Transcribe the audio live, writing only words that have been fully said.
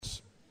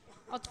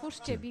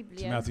Otwórzcie to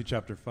Biblię. Matthew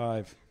chapter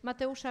 5.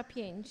 Mateusza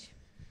 5.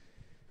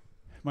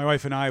 My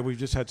wife and I,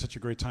 we've just had such a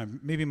great time.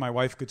 Maybe my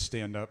wife could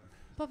stand up.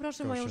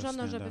 Poproszę moją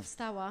żonę, żeby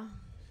wstała.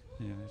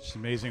 Yeah, she's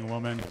an amazing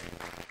woman.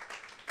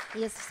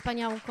 Jest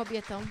wspaniałą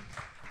kobietą.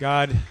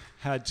 God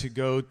had to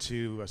go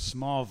to a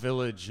small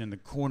village in the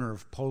corner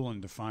of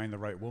Poland to find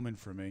the right woman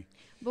for me.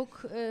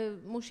 Bóg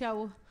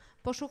musiał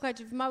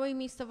poszukać w małej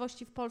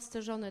miejscowości w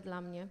Polsce żony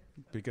dla mnie.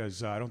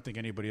 Because I don't think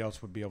anybody else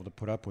would be able to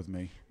put up with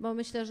me. Bo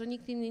myślę, że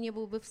nikt inny nie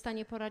byłby w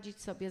stanie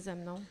poradzić sobie ze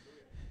mną.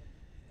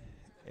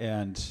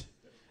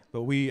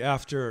 But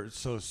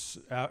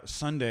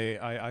Sunday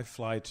I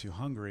fly to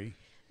Hungary.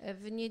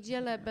 W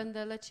niedzielę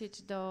będę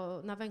lecieć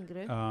na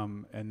Węgry.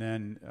 And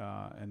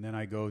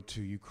then I go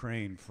to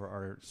Ukraine for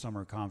our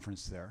summer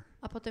conference there.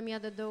 A potem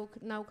jadę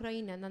na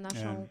Ukrainę na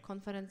naszą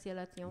konferencję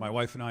letnią.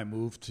 My wife and I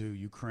moved to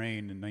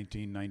Ukraine in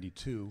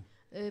 1992.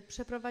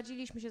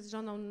 Przeprowadziliśmy się z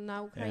żoną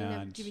na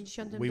Ukrainę w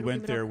 1992 we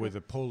went there roku. with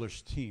a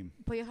Polish team.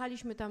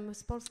 Pojechaliśmy tam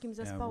z polskim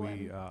zespołem.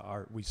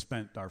 We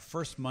spent our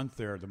first month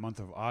there, the month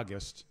of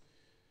August,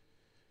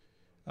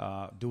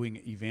 doing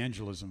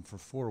evangelism for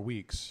 4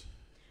 weeks.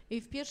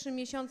 I w pierwszym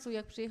miesiącu,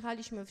 jak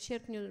przyjechaliśmy w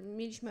sierpniu,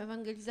 mieliśmy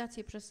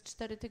ewangelizację przez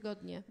 4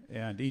 tygodnie.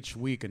 And each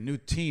week a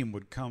new team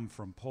would come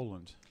from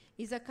Poland.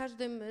 I za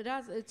każdym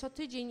razem, co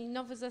tydzień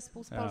nowy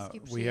zespół z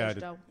Polski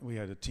przyjeżdżał. We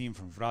had a team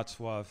from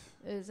Wrocław.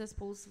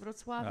 Zespół z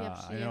Wrocławia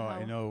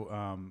przyjechał. I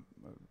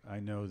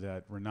know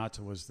that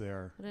Renata was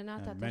there.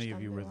 Renata and też many tam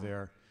of you była. were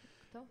there.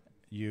 Kto?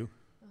 You.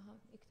 Aha,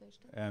 i kto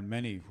jeszcze? And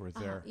many were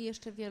there. Aha, i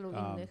jeszcze wielu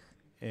innych.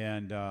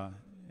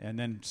 And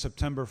then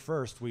September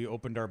 1st we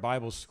opened our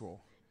Bible school.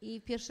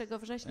 I 1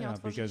 września because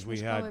otworzyliśmy we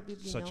szkołę had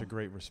biblijną. such a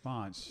great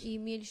response. I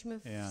mieliśmy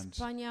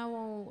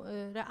wspaniałą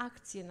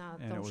reakcję na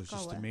tą And it was just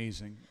szkołę.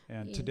 amazing.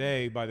 And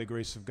today, by the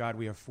grace of God,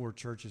 we have 4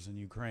 churches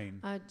in Ukraine.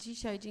 A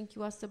dzisiaj, dzięki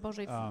łasce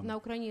Bożej, na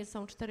Ukrainie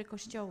są 4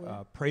 kościoły.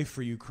 Pray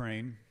for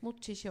Ukraine.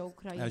 Módlcie się o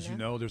Ukrainę. As you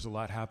know, there's a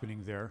lot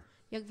happening there.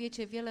 Jak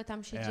wiecie, wiele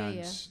tam się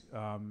dzieje.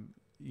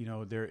 You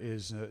know, there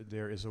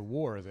is a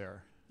war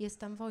there. Jest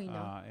tam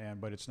wojna.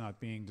 But it's not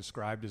being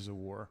described as a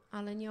war.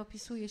 Ale nie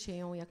opisuje się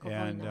ją jako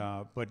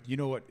wojna. But you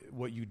know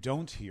what you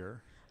don't hear.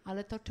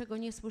 Ale to, czego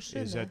nie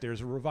słyszymy, is that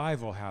there's a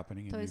revival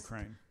happening in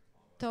Ukraine.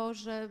 To,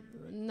 że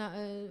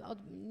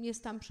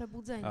jest tam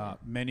przebudzenie.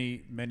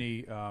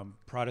 Many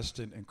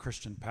Protestant and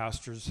Christian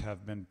pastors have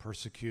been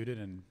persecuted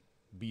and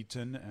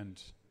beaten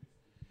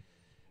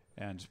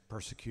and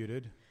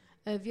persecuted.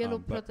 Wielu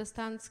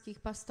protestanckich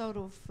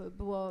pastorów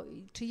było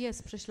czy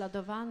jest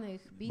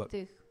prześladowanych,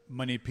 bitych.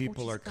 Many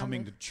people are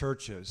coming to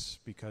churches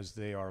because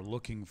they are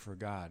looking for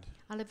God.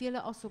 Ale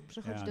wiele osób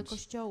przychodzi do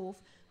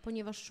kościołów,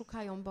 ponieważ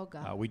szukają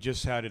Boga. We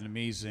just had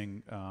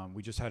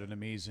an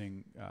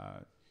amazing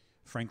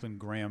Franklin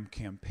Graham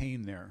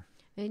campaign there.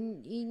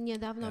 I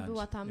niedawno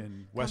była tam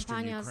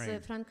kampania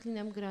z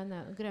Franklinem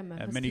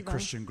Grahamem. And many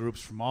Christian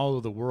groups from all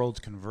over the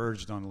world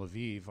converged on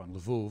Lviv,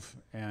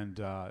 and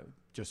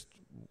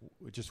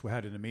just we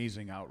had an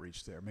amazing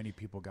outreach there. Many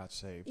people got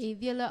saved. I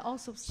wiele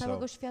osób z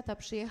całego świata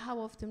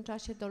przyjechało w tym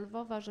czasie do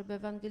Lwowa, żeby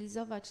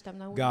ewangelizować tam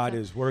na ulicach.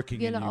 God is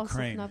working wiele in osób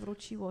Ukraine.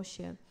 nawróciło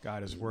się.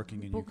 God is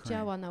working in Bóg Ukraine.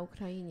 działa na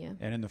Ukrainie.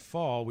 And in the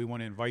fall, we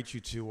want to invite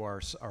you to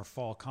our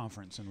fall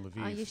conference in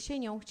Lviv. A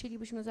jesienią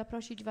chcielibyśmy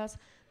zaprosić was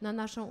na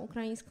naszą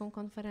ukraińską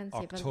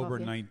konferencję w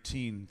October Lwowie.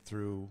 19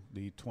 through the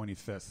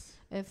 25th.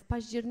 W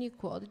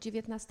październiku od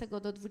 19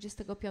 do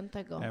 25.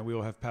 And we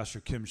will have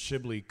Pastor Kim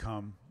Shibley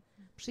come.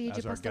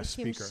 Przyjedzie pastor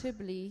Kim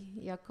Shibley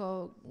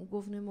jako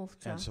główny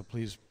mówca. And so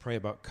please pray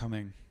about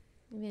coming.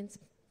 Więc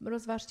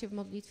rozważcie w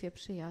modlitwie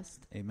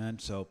przyjazd. Amen.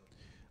 So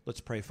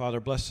let's pray.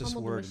 Father, bless this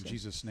word in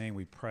Jesus' name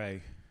we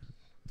pray.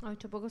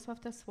 Ojcze, błogosław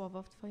to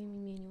słowo w Twoim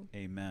imieniu.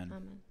 Amen.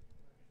 Amen.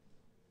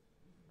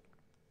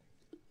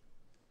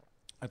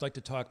 I'd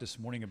like to talk this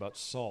morning about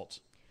salt.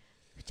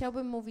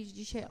 Chciałbym mówić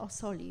dzisiaj o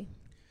soli.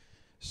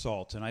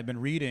 Salt. And I've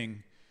been reading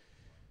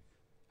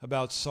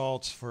about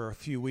salt for a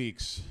few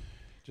weeks.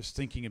 Just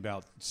thinking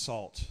about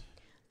salt.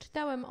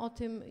 Czytałem o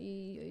tym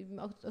i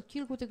od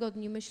kilku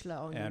tygodni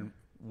myślę o nim. And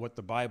what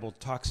the Bible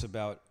talks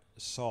about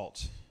salt.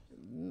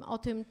 O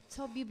tym,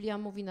 co Biblia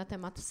mówi na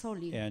temat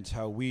soli. And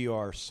how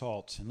we are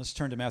salt. And let's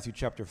turn to Matthew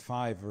chapter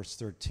 5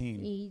 verse 13.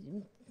 I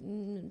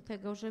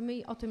tego, że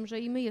o tym, że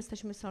i my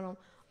jesteśmy solą.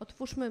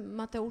 Otwórzmy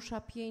Mateusza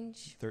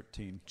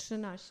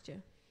 5:13.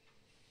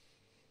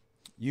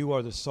 You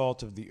are the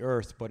salt of the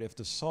earth, but if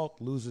the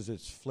salt loses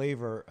its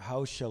flavor,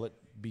 how shall it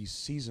be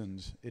seasoned?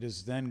 It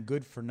is then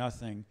good for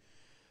nothing,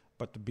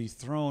 but to be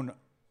thrown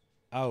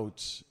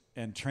out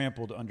and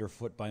trampled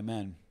underfoot by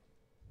men.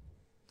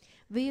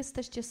 Wy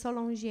jesteście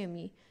solą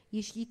ziemi.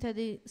 Jeśli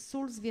tedy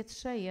sól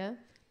zwietrzeje,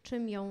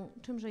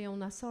 czymże ją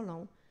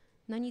nasolą?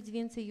 Na nic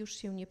więcej już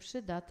się nie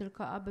przyda,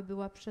 tylko aby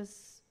była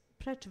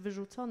precz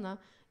wyrzucona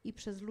i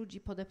przez ludzi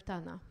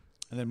podeptana.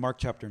 And then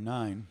Mark chapter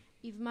 9.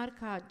 I w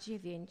Marka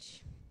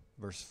 9.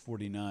 Verse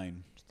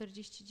 49.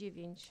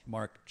 49.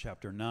 Mark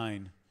chapter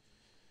 9.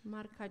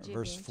 Marka 9.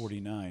 Verse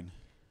 49.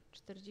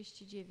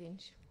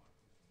 49.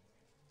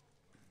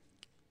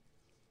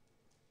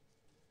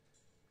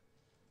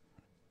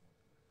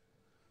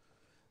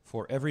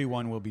 For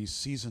everyone will be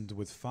seasoned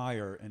with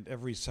fire, and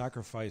every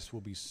sacrifice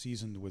will be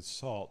seasoned with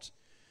salt.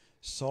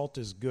 Salt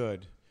is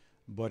good,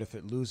 but if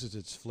it loses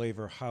its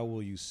flavor, how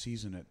will you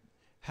season it?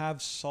 Have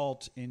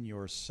salt in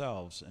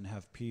yourselves and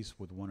have peace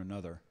with one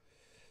another.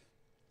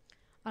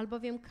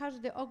 Albowiem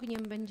każdy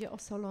ogniem będzie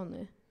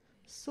osolony.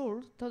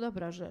 Sól to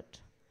dobra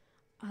rzecz,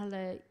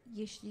 ale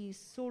jeśli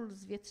sól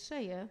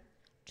zwietrzeje,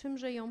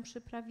 czymże ją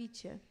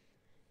przyprawicie?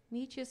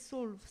 Miejcie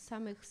sól w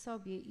samych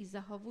sobie i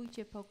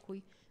zachowujcie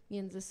pokój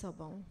między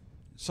sobą.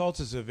 Salt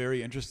is a very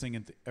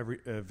interesting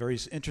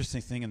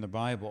thing in the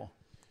Bible.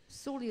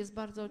 Sól jest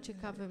bardzo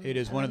ciekawym It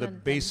is one of the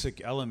elementem.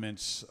 basic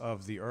elements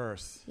of the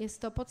earth,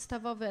 Jest to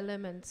podstawowy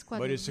element, but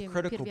składnik it's a ziemi,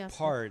 critical pierwiastek.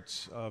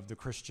 part of the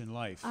Christian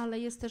life. Ale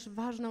jest też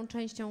ważną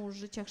częścią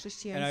życia And I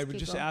would just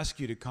chrześcijańskiego. ask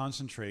you to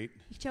concentrate.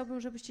 I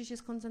chciałbym, żebyście się I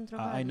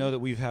skoncentrowali. know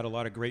that we've had a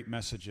lot of great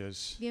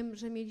messages, Wiem,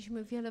 że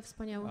mieliśmy wiele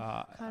wspaniałych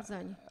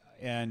kazań.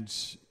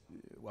 and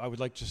I would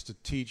like just to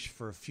teach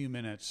for a few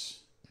minutes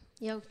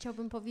Ja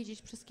chciałbym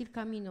powiedzieć przez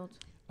kilka minut.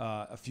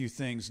 a few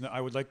things. No, I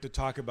would like to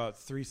talk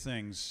about three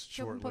things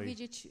Chciałbym shortly.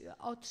 powiedzieć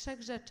o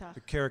 3 rzeczach.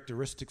 The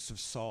characteristics of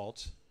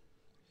salt,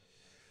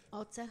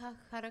 O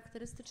cechach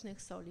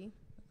charakterystycznych soli,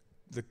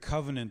 the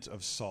covenant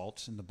of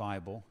salt in the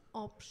Bible,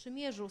 o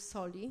przymierzu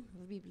soli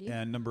w Biblii,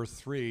 and number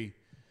 3,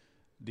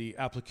 the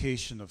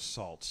application of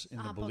salt in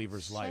the a po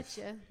believer's life.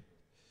 trzecie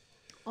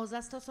o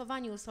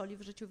zastosowaniu soli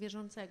w życiu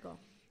wierzącego.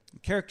 The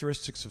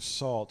characteristics of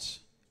salt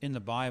in the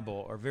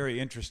Bible are very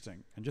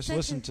interesting. And just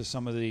listen to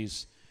some of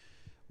these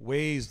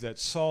ways that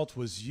salt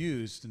was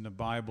used in the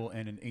Bible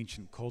and in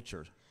ancient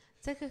culture.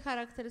 Cechy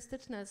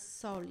charakterystyczne z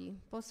soli.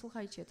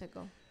 Posłuchajcie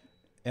tego.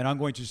 And I'm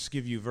going to just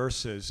give you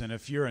verses, and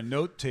if you're a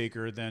note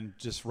taker, then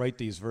just write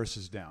these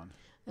verses down.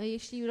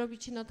 Jeśli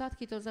robicie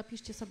notatki, to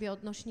zapiszcie sobie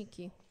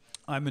odnośniki.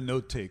 I'm a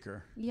note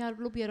taker Ja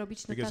lubię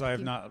robić because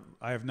notatki,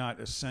 I have not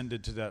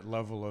ascended to that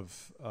level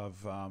of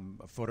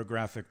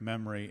photographic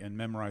memory and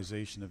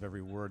memorization of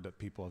every word that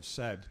people have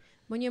said.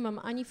 bo nie mam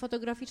ani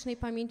fotograficznej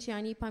pamięci,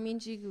 ani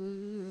pamięci,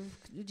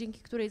 dzięki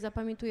której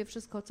zapamiętuję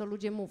wszystko, co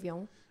ludzie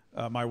mówią.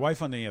 My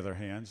wife, on the other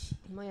hand,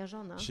 Moja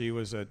żona, she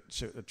was a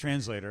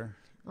translator,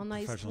 ona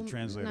jest professional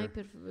translator.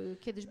 najpierw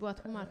kiedyś była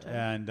tłumaczem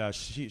and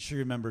she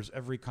remembers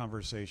every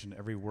conversation,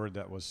 every word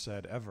that was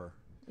said ever.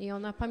 i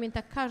ona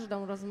pamięta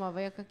każdą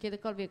rozmowę, jaka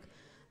kiedykolwiek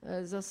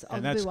And that's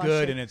odbyła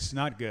good się. and it's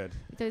not good,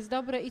 I to jest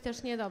dobre i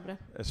też niedobre.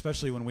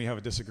 especially when we have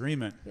a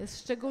disagreement.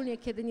 Szczególnie,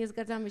 kiedy nie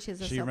zgadzamy się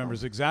ze She sobą.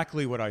 remembers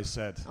exactly what I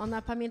said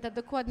Ona pamięta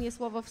dokładnie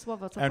słowo w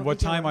słowo, co and what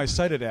time powiedziałem. I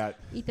said it at.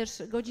 I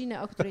też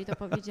godzinę, o której to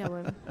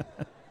powiedziałem.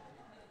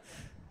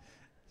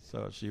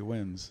 So she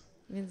wins.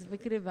 Więc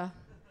wygrywa.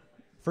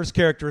 First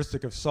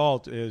characteristic of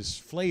salt is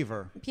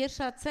flavor.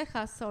 Pierwsza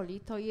cecha soli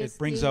to It jest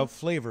brings jej out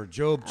flavor.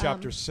 Job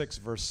chapter 6,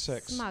 verse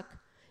 6. smak.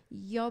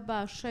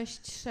 Joba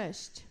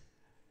 6:6.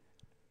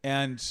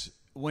 And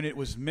when it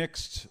was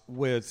mixed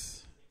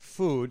with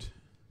food,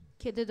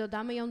 Kiedy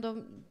dodamy ją do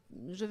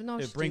it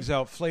żywności, brings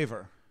out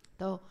flavor.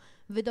 to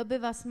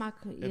wydobywa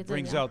smak It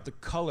brings jedzenia. out the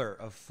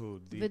color of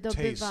food, the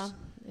Wydobywa taste,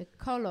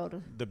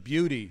 kolor, the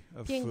beauty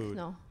of food,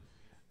 piękno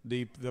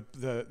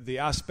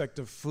the aspect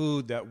of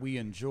food that we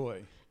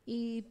enjoy.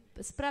 i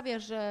sprawia,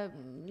 że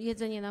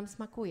jedzenie nam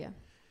smakuje.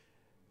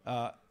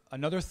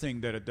 Another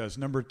thing that it does,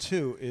 number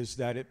 2, is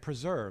that it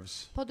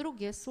preserves. Po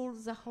drugie, sól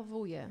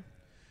zachowuje,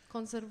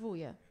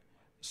 konserwuje,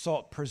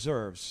 Salt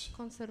preserves.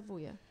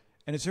 konserwuje.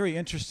 And it's very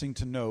interesting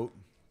to note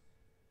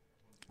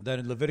that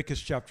in Leviticus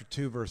chapter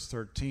 2, verse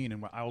 13,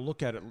 and I'll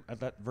look at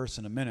that verse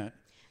in a minute,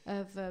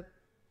 W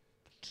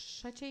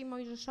 3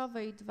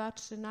 Mojżeszowej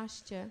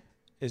 2:13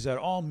 is that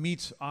all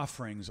meat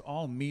offerings,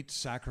 all meat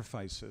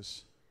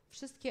sacrifices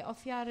wszystkie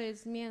ofiary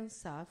z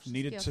mięsa,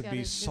 wszystkie needed to ofiary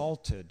be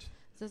salted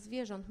ze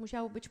zwierząt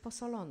musiały być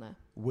posolone.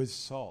 with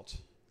salt.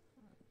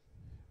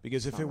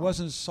 Because if it Salt.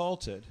 wasn't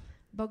salted,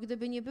 Bo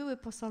gdyby nie były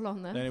then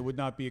posolone, it would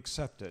not be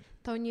accepted.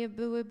 to nie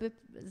byłyby It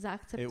would be an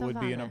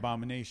zaakceptowane.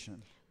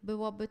 abomination.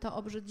 Byłoby to Salt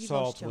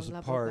obrzydliwością was dla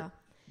a part Boga.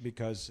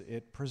 because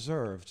it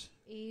preserved.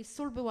 I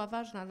sól była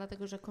ważna,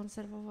 dlatego że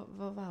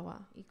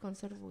konserwowała i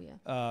konserwuje.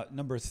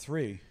 Number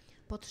 3,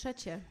 Po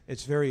trzecie,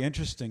 it's very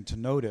interesting to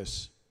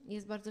notice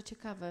jest bardzo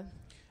ciekawe,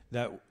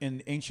 that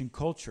in ancient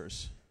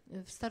cultures,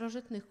 w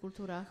starożytnych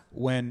kulturach,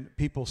 when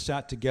people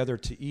sat together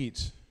to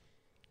eat,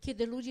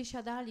 kiedy ludzie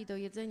siadali do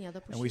jedzenia, do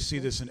and we see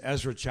posiłku, this in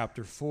Ezra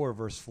chapter 4,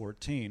 verse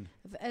 14,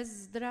 w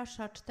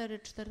Ezdrasza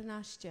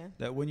 4:14,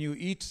 that when you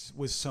eat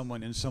with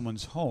someone in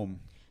someone's home,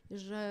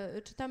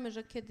 że czytamy,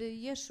 że kiedy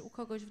jesz u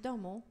kogoś w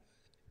domu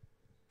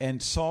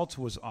and salt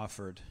was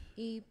offered,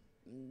 i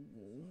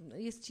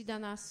jest ci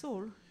dana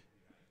sól,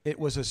 it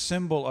was a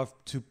symbol of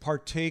to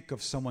partake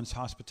of someone's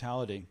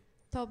hospitality.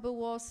 to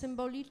było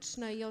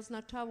symboliczne i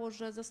oznaczało,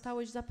 że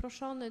zostałeś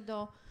zaproszony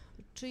do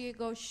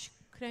czyjegoś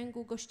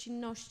kręgu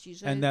gościnności,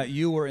 że And that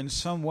you were in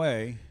some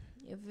way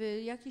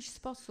w jakiś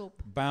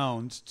sposób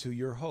bound to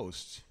your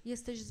host.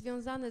 jesteś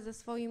związany ze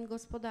swoim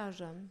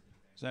gospodarzem.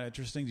 that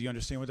interesting? Do you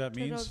understand what that Czy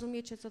means?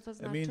 rozumiecie, co to It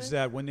znaczy? means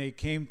that when they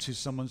came to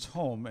someone's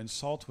home and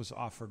salt was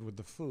offered with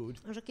the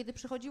food, Że kiedy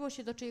przychodziło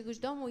się do czyjegoś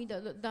domu i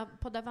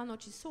podawano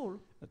ci sól,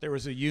 that there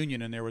was a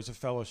union and there was a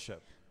fellowship.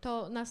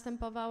 to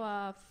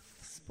następowała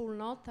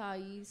wspólnota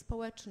i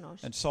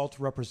społeczność. And salt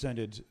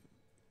represented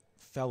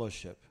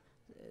fellowship.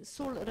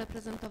 Sól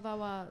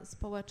reprezentowała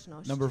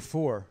społeczność. Number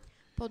 4,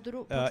 Po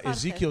czwarte,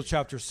 Ezekiel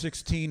chapter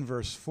 16,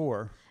 verse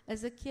 4,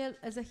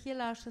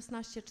 Ezechiela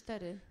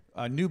 16:4.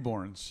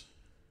 Newborns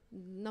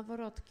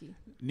Noworodki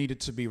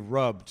needed to be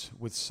rubbed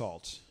with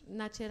salt.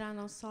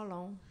 nacierano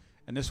solą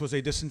And this was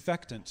a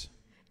disinfectant.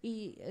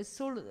 i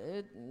sól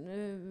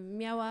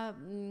miała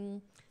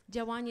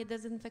działanie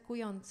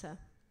dezynfekujące.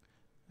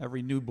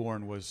 Every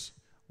newborn was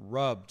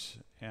rubbed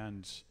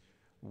and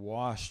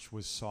washed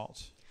with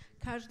salt.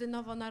 Każde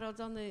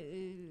nowonarodzone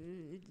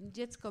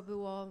dziecko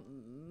było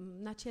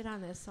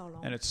nacierane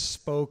solą. And it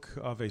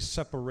spoke of a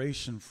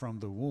separation from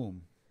the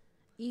womb.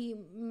 I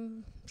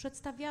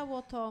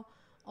przedstawiało to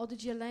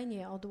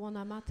oddzielenie od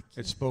łona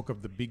matki. It spoke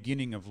of the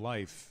beginning of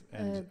life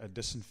and a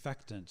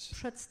disinfectant,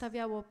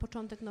 Przedstawiało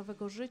początek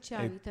nowego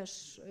życia i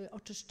też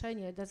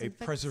oczyszczenie, a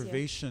dezynfekcję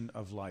preservation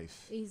of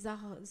life. i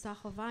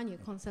zachowanie,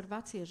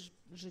 konserwację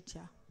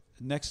życia.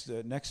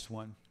 Next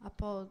one. A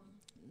po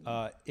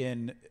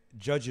In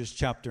Judges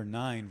chapter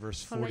 9,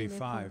 verse kolejny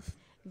 45.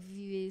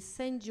 w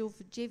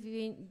Sędziów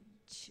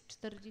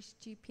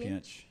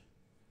 9:45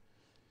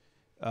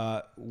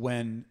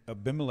 When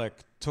Abimelech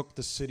took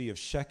the city of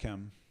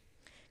Shechem,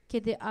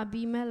 kiedy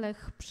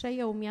Abimelech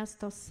przejął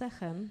miasto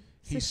Sychem,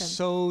 he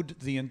sowed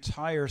the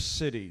entire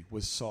city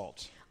with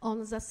salt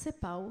on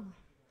zasypał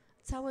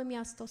całe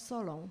miasto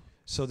solą.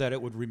 so that it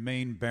would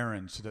remain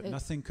barren, so that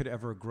nothing could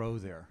ever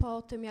grow there.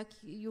 Po tym, jak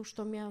już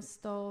to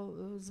miasto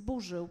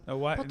zburzył,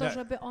 Now, po to,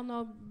 żeby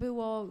ono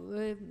było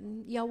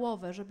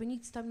jałowe, żeby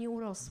nic tam nie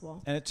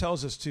urosło. and it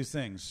tells us two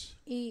things.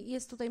 I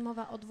jest tutaj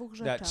mowa o dwóch That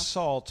rzeczach.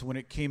 salt, when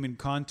it came in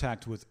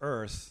contact with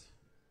earth,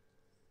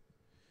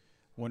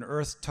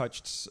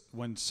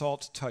 when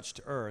salt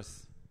touched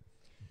earth,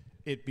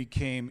 it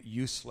became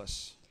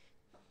useless.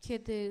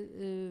 Kiedy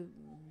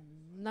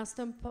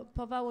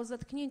następowało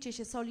zetknięcie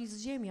się soli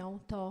z ziemią,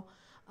 to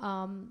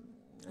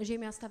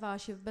ziemia stawała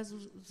się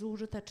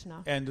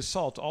bezużyteczna. And the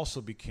salt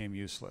also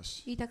became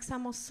useless. I tak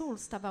samo sól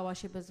stawała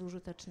się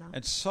bezużyteczna.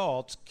 And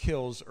salt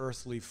kills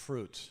earthly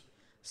fruit.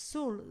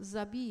 Sól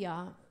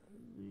zabija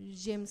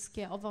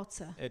ziemskie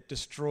owoce. It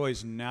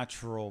destroys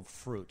natural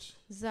fruit.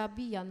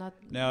 Zabija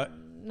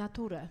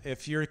naturę.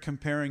 If you're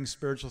comparing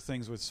spiritual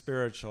things with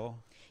spiritual,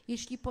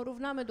 Jeśli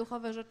porównamy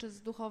duchowe rzeczy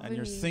z duchowymi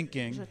And you're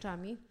thinking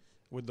rzeczami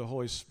with the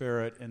Holy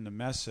Spirit in the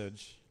message,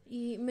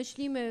 i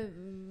myślimy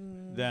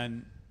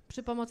then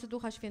przy pomocy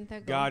Ducha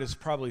Świętego, God is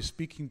probably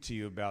speaking to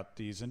you about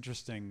these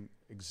interesting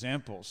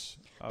examples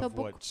To of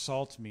Bóg what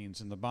salt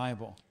means in the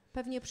Bible.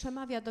 pewnie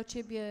przemawia do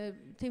ciebie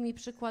tymi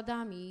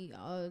przykładami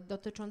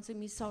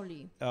dotyczącymi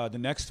soli. The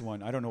next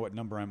one, I don't know what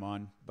number I'm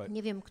on, but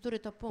Nie wiem, który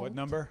to punkt. what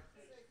number?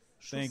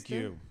 Thank 6.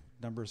 you.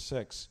 Number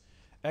 6.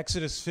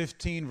 Exodus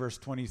 15,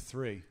 verse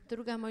 23.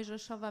 Druga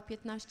Mojżeszowa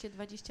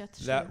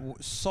 15:23. That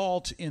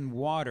salt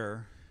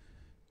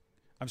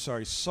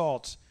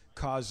salt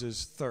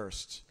causes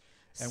thirst.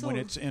 And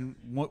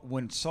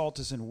when salt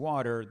is in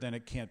water, then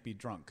it can't be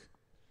drunk.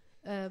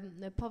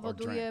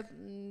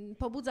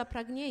 Pobudza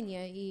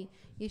pragnienie i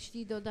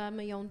jeśli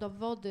dodamy ją do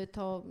wody,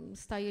 to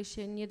staje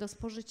się nie do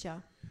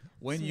spożycia.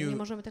 Nie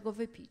możemy tego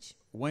wypić.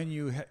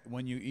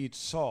 When you eat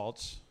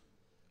salt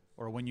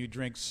or when you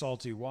drink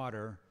salty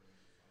water,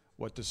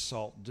 what does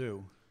salt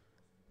do?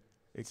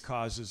 It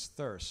causes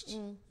thirst.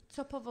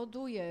 Co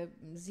powoduje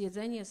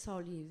zjedzenie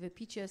soli,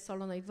 wypicie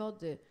solonej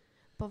wody?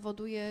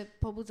 Powoduje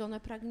pobudzone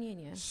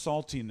pragnienie.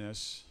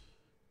 Saltiness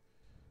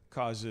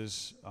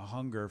causes a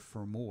hunger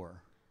for more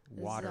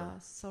water.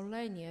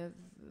 Zasolenie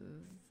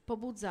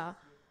pobudza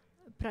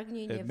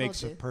pragnienie It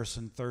makes a wody.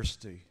 person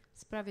thirsty.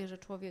 Sprawia, że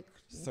człowiek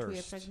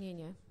czuje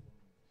pragnienie.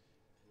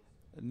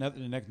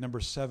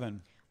 Number 7.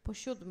 Po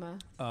siódme,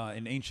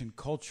 In ancient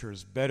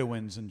cultures,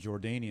 Bedouins and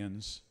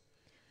Jordanians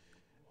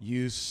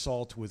used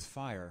salt with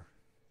fire.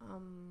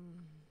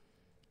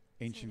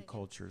 Ancient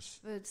cultures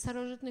w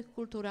starożytnych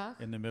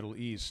kulturach in the Middle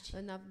East,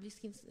 na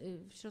Bliskim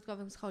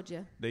Środkowym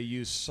Wschodzie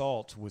they used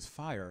salt with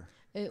fire.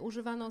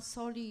 Używano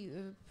soli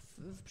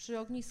przy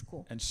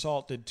ognisku. And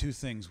salt did two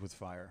things with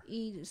fire.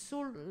 I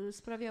sól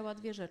sprawiała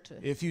dwie rzeczy.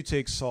 If you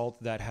take salt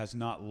that has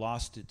not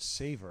lost its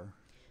savor,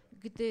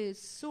 gdy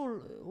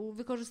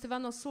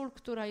wykorzystywano sól,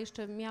 która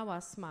jeszcze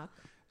miała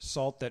smak,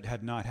 salt that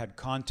had not had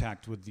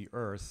contact with the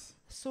earth,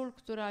 sól,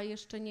 która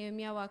jeszcze nie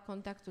miała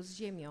kontaktu z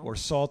ziemią, or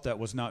salt that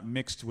was not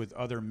mixed with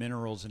other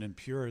minerals and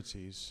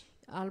impurities,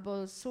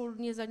 albo sól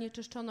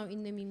niezanieczyszczoną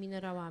innymi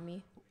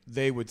minerałami,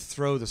 they would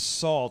throw the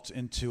salt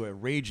into a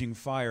raging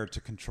fire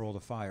to control the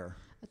fire.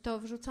 To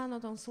wrzucano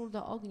tą sól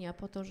do ognia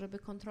po to, żeby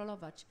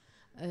kontrolować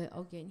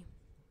ogień.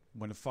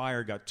 When the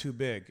fire got too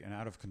big and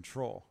out of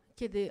control,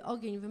 kiedy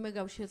ogień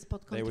wymykał się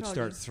spod they would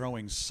kontroli, start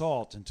throwing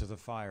salt into the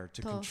fire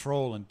to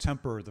control and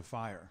temper the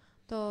fire.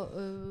 to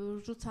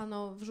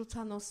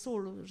wrzucano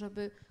sól,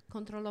 żeby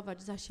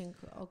kontrolować zasięg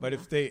ognia.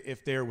 But if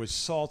there was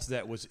salt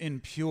that was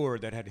impure,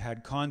 that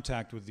had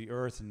contact with the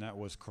earth and that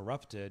was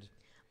corrupted,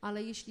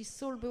 Ale jeśli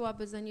sól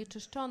byłaby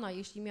zanieczyszczona,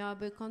 jeśli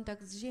miałaby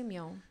kontakt z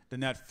ziemią,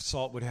 then that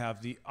salt would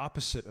have the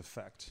opposite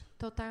effect.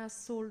 to ta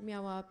sól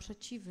miała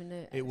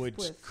przeciwny It would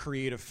wpływ.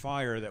 create a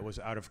fire that was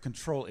out of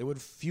control. It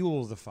would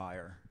fuel the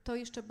fire. To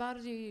jeszcze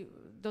bardziej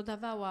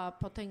dodawała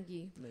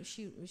potęgi,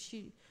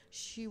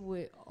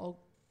 siły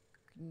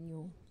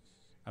ogniu.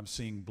 I'm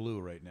seeing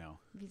blue right now.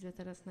 Widzę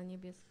teraz na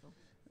niebiesko.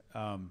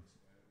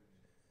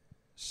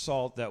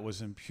 Salt that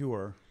was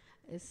impure,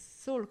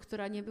 Sól,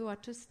 która nie była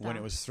czysta, when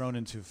it was thrown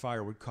into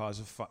fire,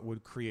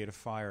 would create a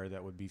fire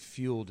that would be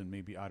fueled and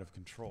maybe out of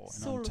control and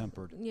sól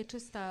untempered.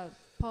 nieczysta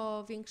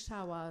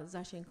powiększała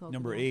zasięg ognia,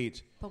 Number 8,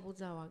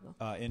 pobudzała go.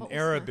 in Po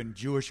ósme, Arab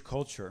and Jewish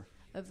culture,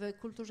 w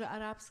kulturze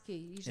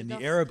arabskiej i in the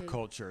Arab żydowskiej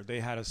culture,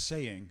 they had a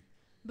saying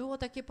było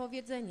takie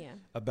powiedzenie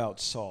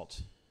about salt.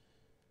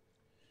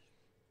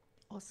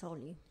 o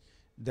soli.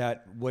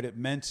 That what it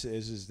meant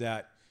is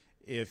that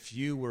if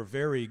you were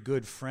very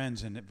good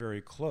friends and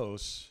very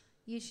close,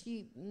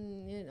 Jeśli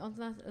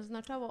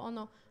oznaczało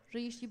ono, że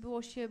jeśli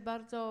było się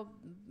bardzo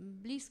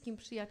bliskim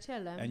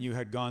przyjacielem and you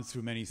had gone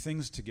through many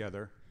things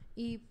together,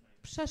 i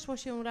przeszło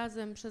się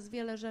razem przez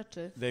wiele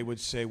rzeczy, they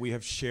would say, we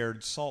have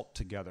shared salt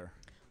together.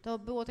 to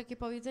było takie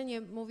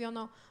powiedzenie,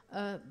 mówiono,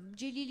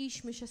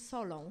 dzieliliśmy się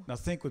solą.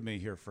 Now think with me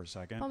here for a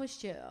second.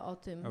 Pomyślcie o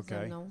tym ze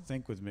Okay, mną.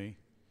 think with me.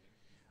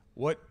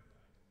 What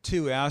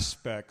two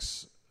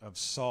aspects of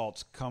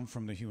salt come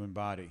from the human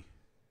body?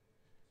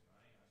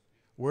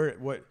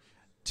 What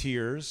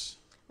tears,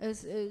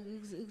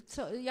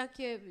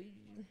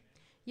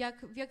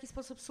 W jaki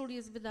sposób sól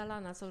jest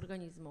wydalana z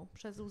organizmu?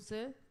 Przez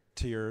łzy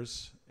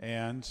tears,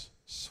 and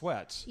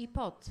sweat. i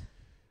pot.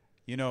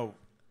 You know,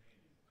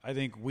 I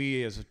think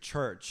we as a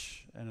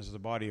church and as the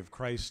body of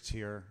Christ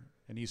here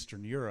in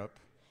Eastern Europe,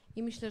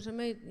 I myślę, że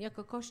my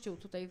jako Kościół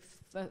tutaj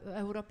w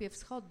Europie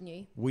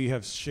Wschodniej we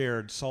have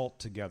shared salt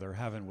together,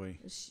 haven't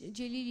we?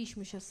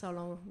 dzieliliśmy się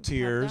solą,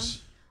 Tears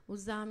prawda?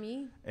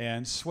 Łzami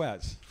and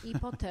sweat. i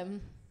potem,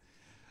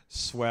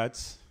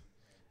 Sweat,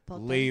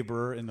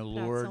 labor in the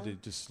Lord.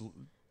 It just,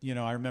 you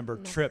know, I remember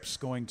trips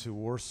going to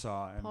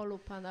Warsaw and polu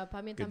Pana.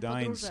 Pamiętam podróże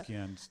Gdańsk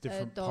and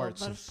different do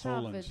parts of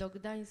Warszawy, Poland, do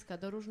Gdańska,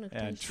 do różnych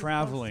and części w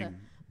traveling,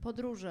 Polsce.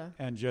 Podróże.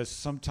 and just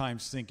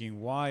sometimes thinking,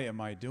 why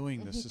am I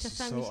doing this? This is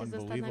Czasami so się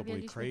unbelievably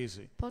zastanawialiśmy,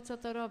 crazy. po co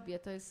to robię,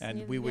 to jest And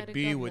we would be with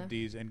niewiarygodne.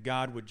 these, and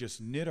God would just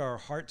knit our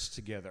hearts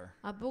together.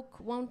 A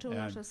Bóg łączył And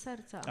nasze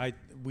serca.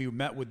 We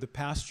met with the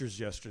pastors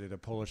yesterday, the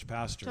Polish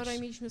pastors,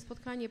 Wczoraj mieliśmy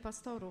spotkanie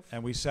pastorów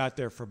and we sat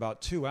there for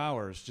about 2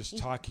 hours just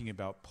talking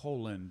about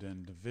Poland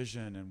and the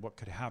vision and what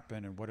could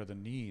happen and what are the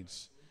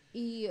needs.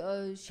 i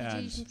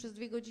siedzieliśmy przez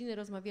 2 godziny,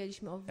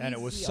 rozmawialiśmy o And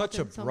it was wizji, o such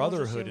a tym, co może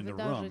brotherhood się in the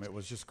wydarzyć. room. It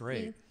was just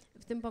great. I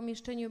w tym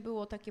pomieszczeniu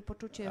było takie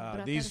poczucie These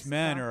braterstwa.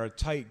 men are a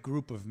tight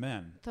group of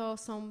men, To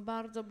są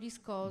bardzo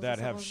blisko ze that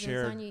sobą have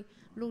shared związani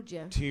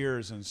ludzie,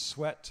 tears and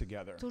sweat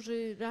together.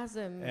 którzy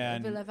razem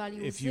And wylewali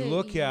łzy if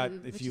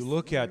you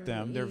look at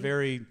them, they're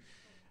very,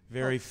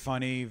 very Oh.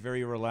 funny,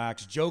 very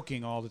relaxed,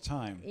 joking all the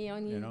time. i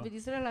oni you know? byli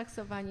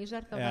zrelaksowani,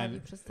 żartowali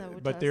And, przez cały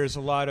but czas.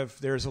 there's a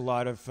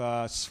lot of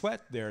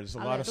sweat there. There's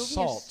a Ale lot of również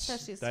salt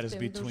też jest that w is tym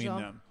between dużo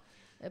them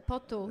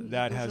potu i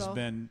that has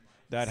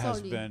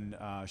soli. been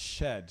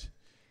shed.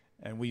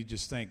 And we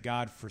just thank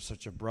God for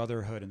such a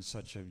brotherhood and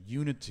such a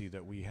unity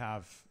that we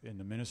have in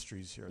the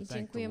ministries here. I Thank the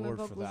dziękujemy Lord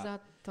for Bogu that. za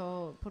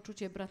to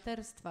poczucie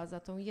braterstwa, za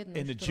tą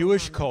jedność, In the którą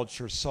Jewish mamy.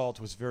 culture, salt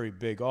was very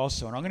big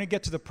also. And I'm going to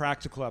get to the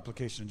practical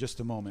application in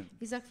just a moment.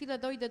 I za chwilę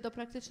dojdę do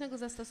praktycznego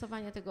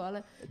zastosowania tego,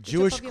 ale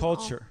Jewish powiem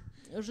culture.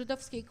 o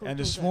żydowskiej And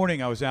this kulturze. morning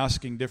I was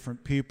asking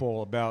different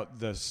people about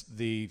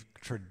the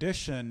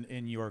tradition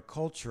in your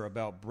culture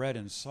about bread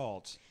and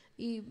salt.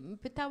 I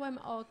pytałem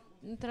o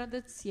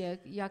tradycję,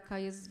 jaka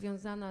jest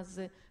związana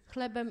z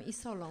chlebem i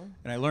solą.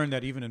 And I learned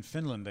that even in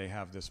Finland they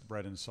have this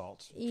bread and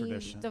salt I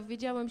tradition.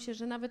 dowiedziałem się,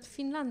 że nawet w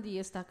Finlandii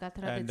jest taka And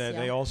tradycja.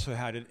 they also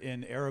had it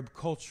in Arab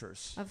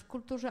cultures. A w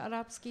kulturze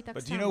arabskiej tak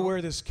But do you samo. know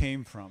where this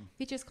came from?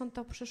 Wiecie, skąd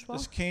to przyszło?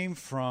 This came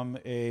from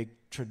a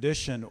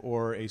tradition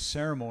or a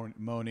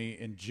ceremony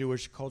in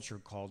Jewish culture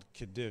called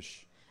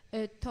Kiddush.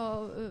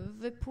 To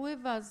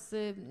wypływa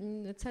z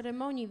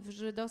ceremonii w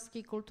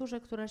żydowskiej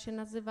kulturze, która się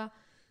nazywa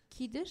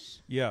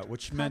Kiddush, Yeah,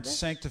 which meant Kaddish?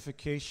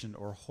 sanctification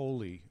or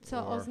holy.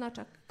 co Or,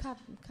 oznacza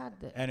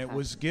and it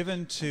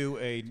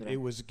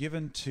was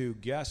given to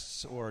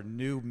guests or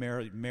new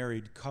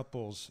married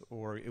couples,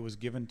 or it was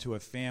given to a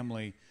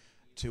family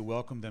to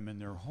welcome them in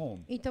their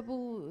home. I to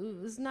był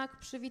znak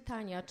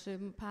przywitania, czy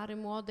pary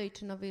młodej,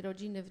 czy nowej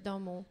rodziny w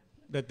domu.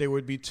 That there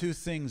would be two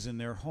things in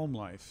their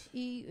home life.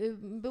 I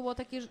było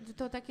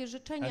takie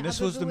życzenie, And this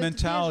aby was the były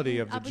mentality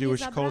dwie, of the aby Jewish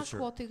nie zabrakło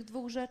culture. tych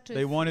 2 rzeczy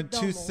They w wanted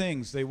domu.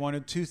 They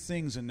wanted two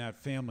things in that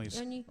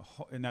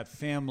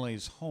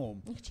family's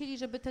home. Chcieli,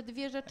 żeby te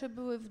 2 rzeczy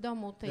były w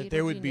domu tej That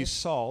there would rodziny. be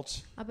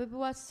salt, Aby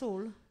była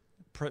sól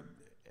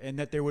and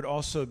that there would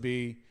also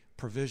be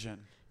provision.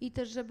 I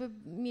też, żeby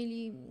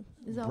mieli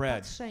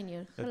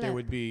zaopatrzenie, that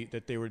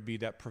there would be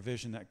that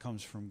provision that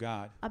comes from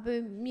God.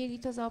 Aby mieli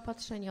to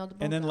zaopatrzenie od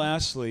Boga. And then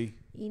lastly,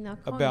 I na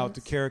about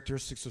the koniec,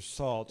 characteristics of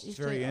salt, it's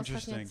very jeszcze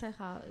ostatnia interesting,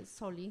 cecha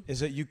soli. is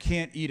that you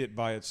can't eat it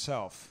by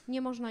itself.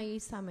 Nie można jej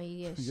samej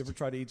jeść. You ever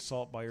try to eat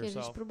salt by Kiedyś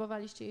yourself?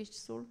 próbowaliście jeść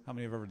sól? How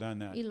many have ever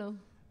done that? Ilu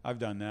I've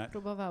done that.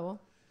 próbowało?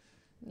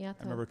 Ja I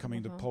to remember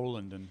coming to próbowałam.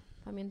 Poland, and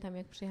Pamiętam,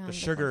 jak the przyjechałam do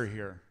sugar Polski.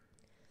 here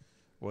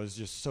was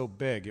just so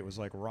big, it was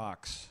like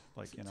rocks,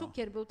 like, you know.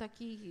 Cukier był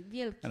taki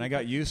wielki, And I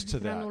got used to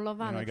that.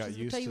 granulowany. I got used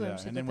to Przyzwyczaiłem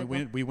that. się And do then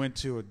tego. we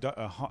went to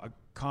a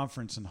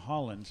conference in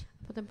Holland,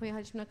 Potem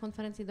pojechaliśmy na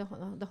konferencję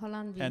do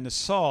Holandii. and the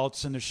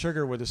salts and the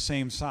sugar were the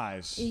same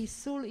size. I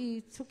sól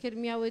i cukier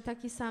miały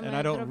takie same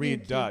And I don't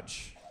read drobinki. Dutch,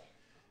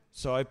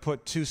 so I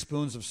put 2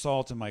 spoons of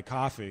salt in my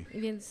coffee,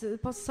 Więc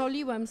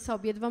posoliłem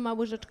sobie 2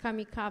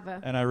 łyżeczkami kawę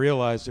and I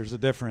realized there's a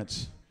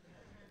difference.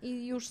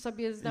 i już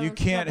sobie You zdałem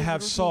can't sprawę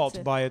have z salt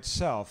różnicy. by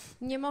itself.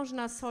 Nie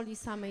można soli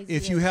samej If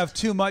zjeść. you have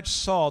too much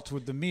salt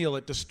with the meal,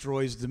 it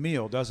destroys the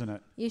meal, doesn't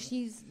it?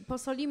 Jeśli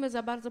posolimy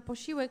za bardzo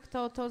posiłek,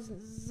 to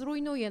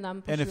zrujnuje nam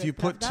And posiłek, if you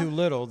put prawda? too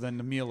little, then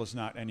the meal is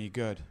not any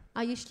good.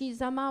 A jeśli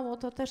za mało,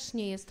 to też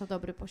nie jest to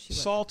dobry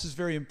posiłek. Salt is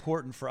very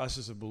important for us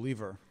as a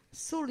believer.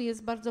 Sól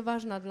jest bardzo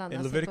ważna dla nas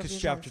In jako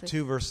Leviticus chapter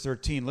wierzących. 2, verse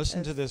 13,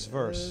 listen to this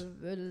verse.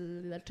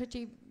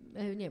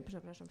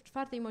 W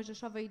 4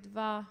 Mojżeszowej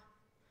 2,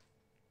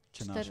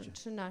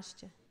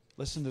 13.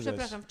 Listen to this.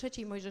 Przepraszam, w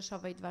 3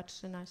 Mojżeszowej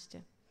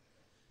 2:13.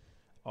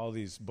 All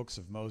these books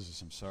of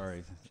Moses, I'm sorry.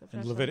 In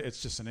Przepraszam.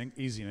 it's just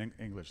easy in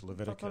English, Po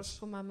Leviticus.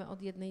 polsku mamy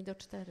od 1 do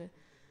 4.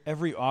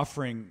 Every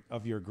offering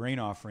of your grain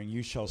offering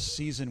you shall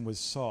season with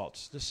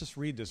salt. Let's just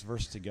read this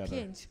verse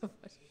together. 5.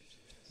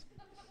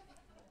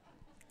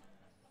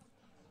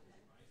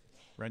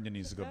 Brendan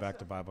needs to go back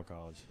to Bible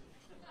college.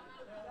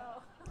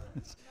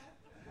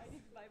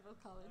 Bible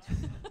college.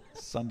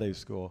 Sunday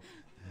school.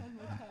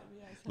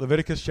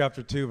 Leviticus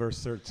chapter 2, verse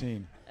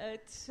 13.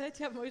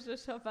 3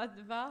 Mojżeszowa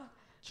 2,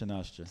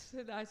 13.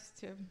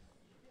 13.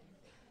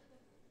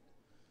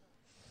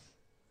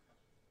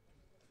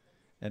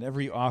 And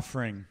every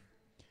offering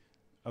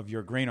of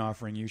your grain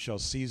offering you shall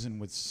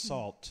season with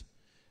salt.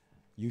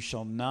 You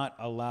shall not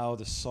allow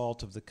the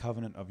salt of the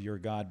covenant of your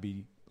God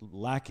be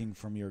lacking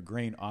from your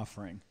grain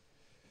offering.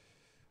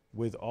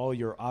 With all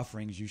your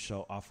offerings you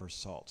shall offer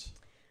salt.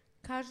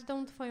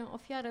 Każdą twoją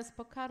ofiarę z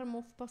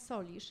pokarmów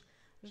posolisz.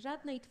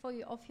 Żadnej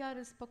twojej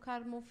ofiary z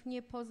pokarmów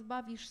nie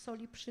pozbawisz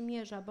soli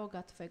przymierza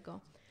Boga twego.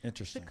 Przy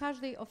Interesting.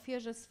 każdej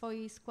ofierze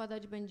swojej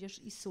składać będziesz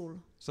i sól.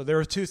 So there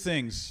are 2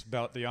 things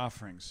about the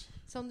offerings.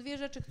 Są 2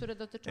 rzeczy, które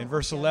dotyczą In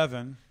verse ofiar.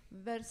 11,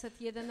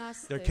 Werset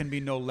 11. there can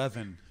be no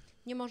leaven.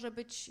 Nie może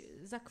być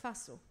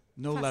zakwasu.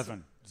 No Kwasu.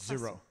 leaven.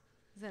 Zero.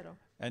 0.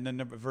 And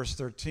then verse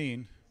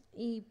 13,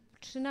 I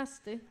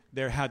 13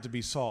 there had to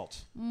be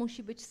salt.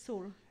 musi być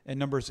sól. And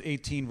Numbers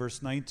 18, verse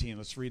 19,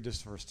 let's read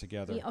this verse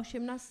together. I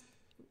 18?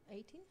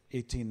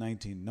 18,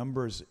 19.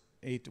 Numbers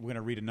 8, we're going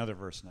to read another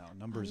verse now.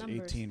 Numbers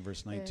Numbers, 18,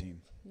 verse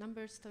 19.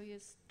 Numbers to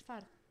jest 4.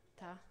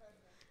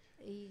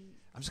 I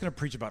I'm just going to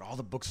preach about all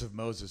the books of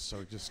Moses,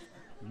 so just...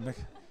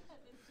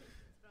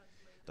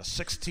 the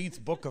 16th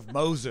book of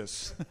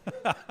Moses.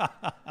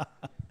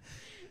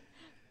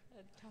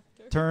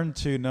 Turn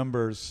to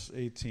Numbers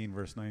 18,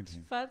 verse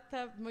 19.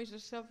 4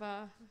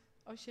 Mojżeszowa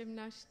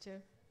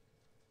 18,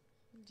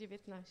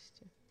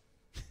 19.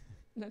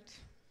 Znaczy...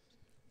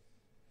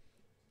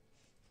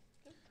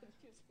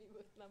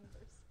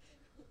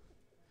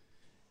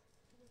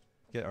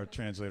 Get our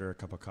translator a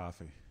cup of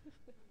coffee.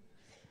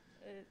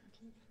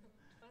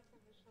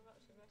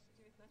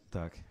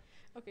 Tak.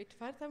 Okej,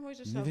 4 Nie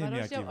Mojżeszowa, wiem,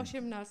 rozdział jakim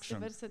 18, ksiąg-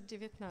 werset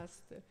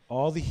 19.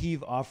 All the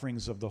heave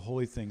offerings of the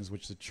holy things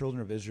which the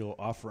children of Israel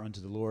offer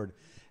unto the Lord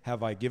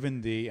have I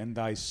given thee, and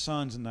thy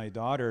sons and thy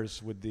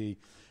daughters with thee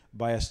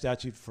by a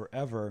statute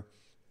forever.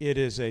 It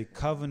is a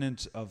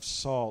covenant of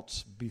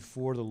salt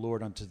before the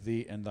Lord unto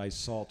thee, and thy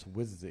salt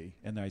with thee,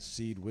 and thy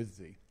seed with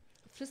thee.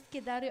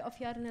 Wszystkie dary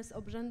ofiarne z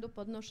obrzędu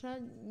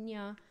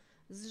podnoszenia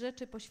z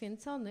rzeczy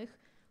poświęconych,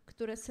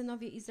 które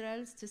synowie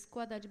izraelscy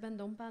składać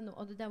będą Panu,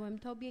 oddałem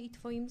Tobie i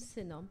Twoim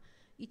synom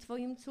i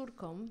Twoim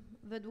córkom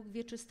według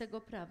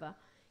wieczystego prawa.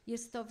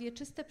 Jest to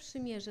wieczyste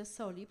przymierze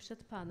soli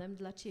przed Panem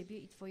dla Ciebie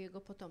i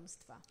Twojego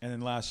potomstwa. And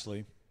then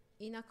lastly,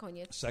 I na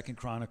koniec 2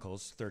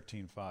 Chronicles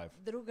 13:5.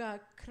 2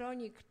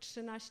 Kronik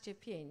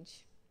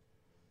 13:5.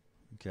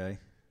 Okay.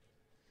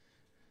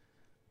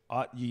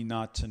 Ought ye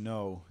not to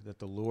know that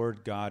the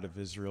Lord God of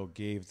Israel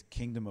gave the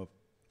kingdom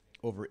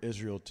over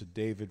Israel to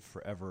David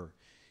forever,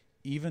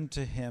 even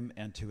to him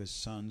and to his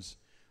sons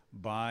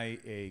by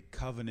a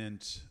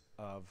covenant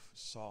of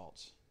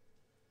salt.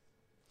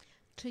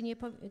 2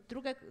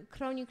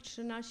 Kronik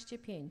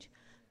 13:5.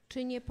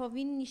 Czy nie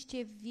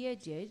powinniście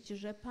wiedzieć,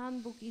 że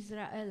Pan Bóg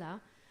Izraela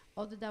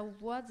oddał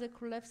władzę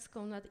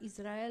królewską nad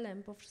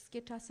Izraelem po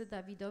wszystkie czasy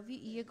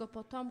Dawidowi i jego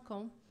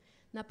potomkom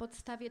na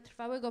podstawie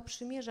trwałego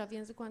przymierza, w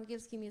języku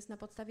angielskim jest na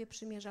podstawie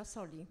przymierza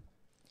soli.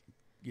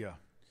 Yeah.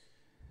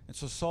 And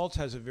so salt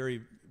has a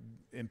very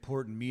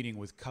important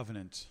meaning with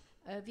covenant.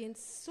 Więc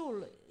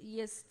sól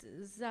jest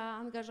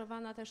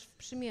zaangażowana też w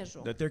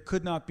przymierzu. That there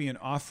could not be an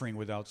offering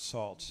without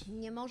salt.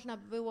 Nie można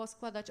było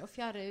składać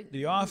ofiary The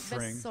bez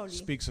offering soli.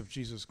 speaks of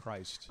Jesus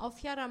Christ.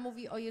 Ofiara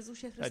mówi o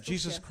Jezusie That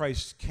Jesus Chrystusie.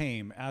 Christ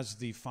came as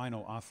the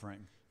final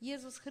offering.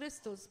 Jezus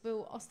Chrystus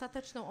był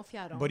ostateczną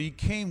ofiarą, But he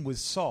came with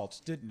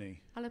salt, didn't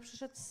he? ale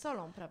przyszedł z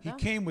solą, He prawda?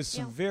 came with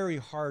some Miał-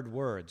 very hard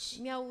words.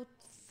 Miał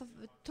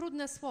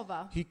trudne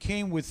słowa. He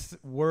came with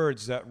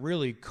words that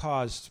really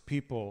caused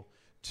people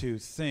to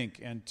think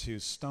and to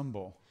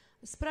stumble.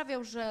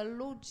 Sprawiał, że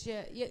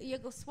ludzie,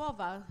 jego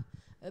słowa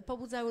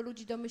pobudzały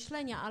ludzi do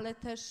myślenia, ale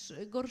też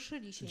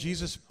gorszyli się.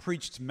 Jesus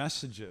preached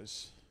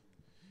messages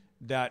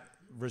that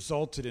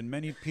resulted in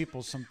many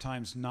people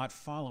sometimes not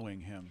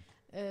following him.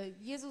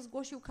 Jezus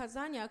głosił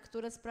kazania,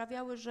 które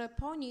sprawiały, że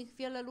po nich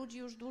wiele ludzi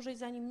już dłużej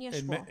za nim nie In,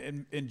 szło.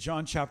 in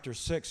John chapter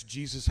 6,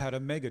 Jesus had a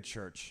mega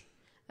church.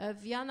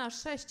 W Jana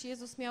 6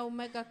 Jezus miał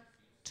mega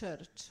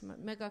church,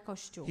 mega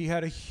kościół.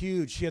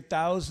 He had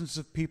thousands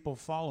of people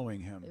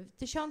following him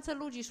Tysiące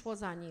ludzi szło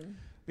za nim,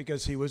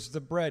 because he was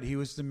the bread, he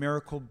was the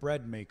miracle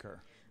bread maker.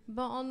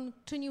 bo on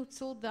czynił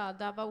cuda,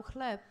 dawał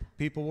chleb.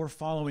 People were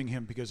following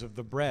him because of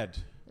the bread.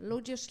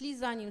 Ludzie szli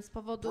za nim z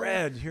powodu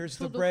Bread, here's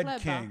the cudu bread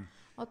chleba. king.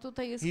 O,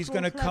 tutaj jest He's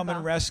król going to come chleba.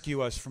 and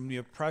rescue us from the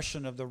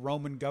oppression of the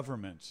Roman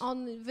government.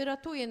 On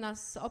wyratuje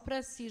nas z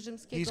opresji He's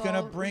rzymskiego going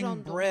to bring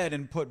rządu. bread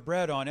and put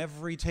bread on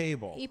every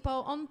table. I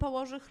on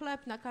położy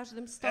chleb na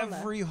każdym stole.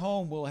 Every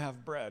home will have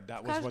bread.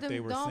 That W was what they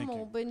każdym were domu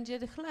thinking.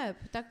 będzie chleb.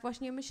 Tak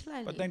właśnie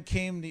myśleli. But then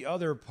came the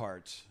other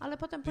part. Ale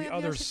potem the pojawiła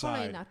other się side.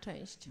 kolejna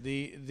część.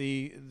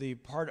 The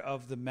part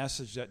of the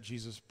message that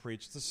Jesus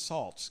preached, the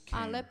salts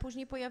Ale came.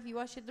 później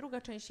pojawiła się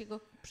druga część jego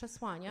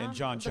przesłania In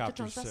John chapter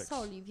dotycząca 6.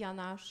 soli w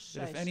Jana That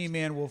 6. if any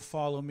man will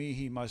follow me,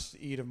 he must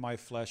eat of my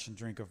flesh and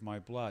drink of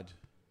my blood.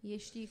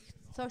 Jeśli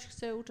ktoś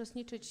chce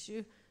uczestniczyć,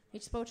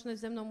 mieć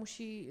społeczność ze mną,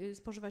 musi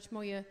spożywać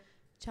moje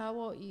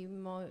ciało i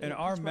And pić our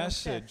moją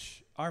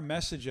krew.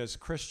 message as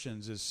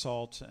Christians is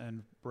salt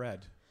and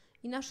bread.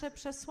 I nasze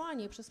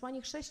przesłanie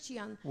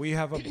chrześcijan We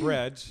have a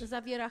bread.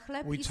 zawiera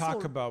chleb We i talk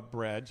sól. about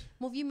bread.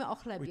 Mówimy o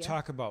We chlebie.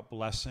 talk about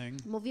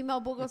blessing. Mówimy o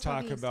We talk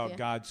błogosławieństwie. about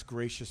God's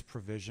gracious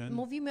provision.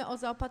 Mówimy o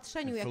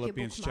zaopatrzeniu, In jakie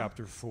Philippians Bóg ma.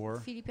 chapter 4.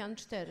 Filipian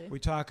 4. We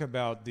talk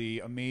about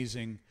the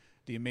amazing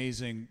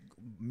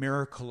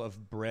miracle of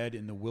bread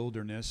in the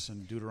wilderness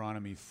in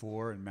Deuteronomy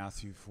 4 and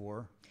Matthew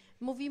 4.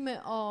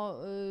 Mówimy o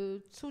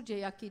cudzie,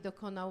 jaki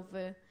dokonał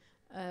w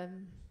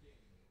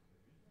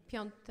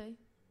 5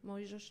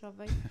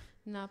 Mojżeszowej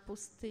na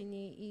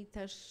pustyni i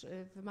też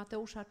w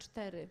Mateusza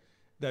 4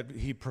 That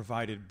he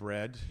provided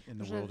bread in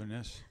the Że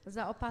wilderness.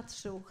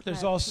 zaopatrzył chleb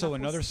There's also na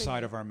another pustyni.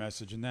 side of our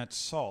message, and that's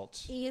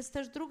salt. I jest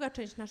też druga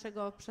część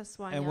naszego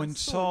przesłania. And when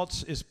sól.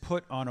 salt is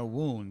put on a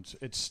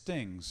wound, it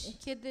stings,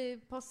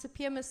 Kiedy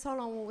posypiemy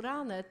solą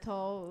ranę,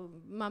 to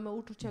mamy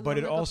uczucie but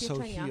it ogromnego also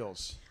pieczenia,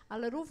 heals.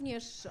 ale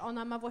również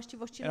ona ma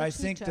właściwości And I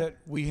think lecznicze. that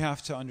we have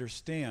to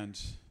understand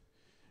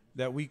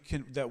that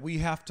we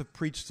have to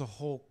preach the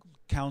whole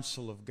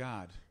counsel of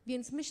God.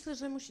 Więc myślę,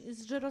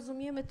 że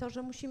rozumiemy to,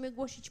 że musimy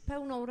głosić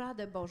pełną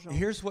radę Bożą.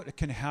 Here's what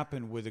can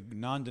happen with a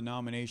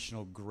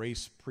non-denominational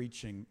grace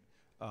preaching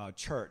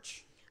church.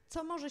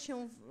 Co może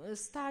się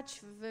stać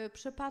w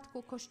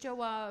przypadku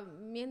kościoła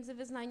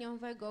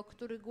międzywyznaniowego,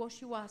 który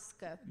głosi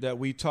łaskę? That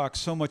we talk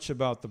so much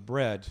about the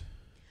bread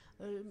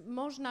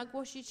Można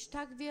głosić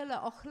tak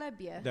wiele o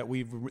chlebie,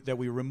 that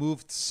we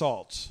removed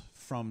salt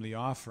from the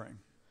offering.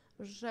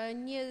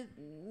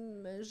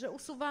 że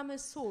usuwamy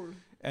sól.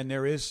 And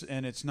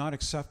it's not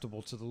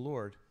acceptable to the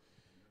Lord.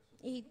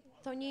 I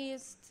to nie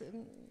jest...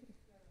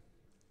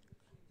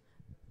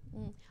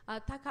 A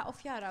taka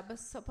ofiara,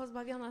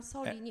 pozbawiona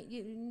soli,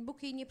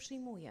 Bóg jej nie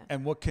przyjmuje.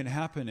 And what can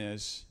happen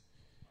is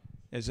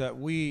that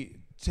we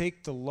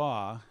take the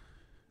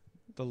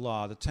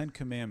Ten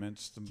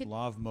Commandments, the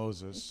law of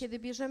Moses, Kiedy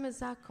bierzemy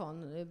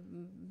zakon,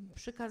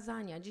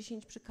 przykazania,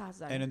 10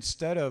 przykazań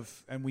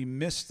and we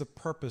miss the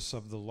purpose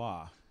of the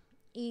law.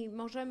 I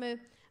możemy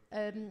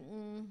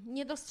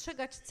nie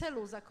dostrzegać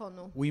celu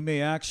zakonu.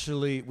 We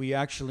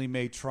actually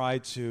may try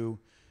to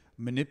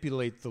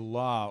manipulate the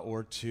law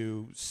or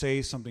to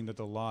say something that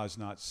the law is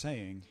not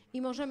saying.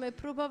 I możemy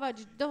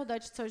próbować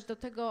dodać coś do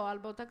tego,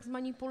 albo tak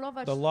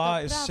zmanipulować The to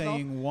law is prawo,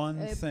 saying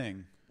one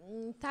thing.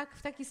 tak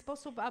w taki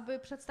sposób, aby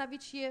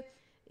przedstawić je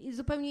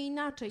zupełnie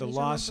inaczej. The niż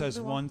law ono says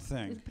było. one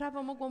thing.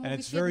 Prawo mogło And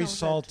mówić it's very jedną rzecz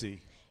salty.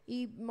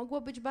 i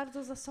mogło być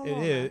bardzo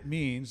zasolone. It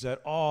means that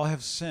all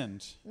have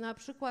sinned. Na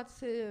przykład,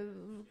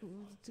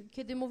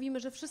 kiedy mówimy,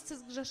 że wszyscy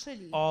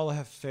zgrzeszyli, All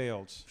have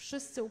failed.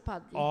 wszyscy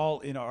upadli. All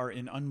are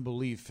in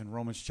unbelief in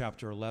Romans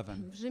chapter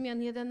 11. W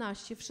Rzymian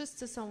 11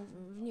 wszyscy są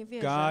w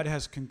niewierze. God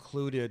has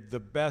concluded the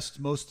best,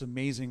 most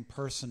amazing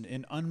person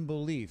in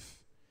unbelief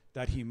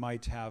that he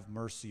might have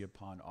mercy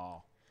upon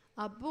all.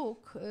 A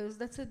Bóg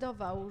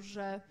zdecydował,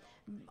 że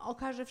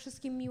okaże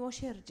wszystkim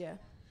miłosierdzie.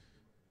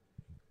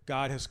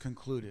 God has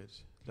concluded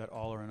that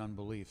all are in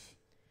unbelief.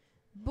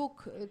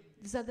 Bóg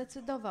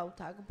zadecydował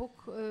tak.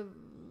 Bóg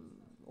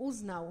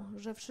uznał,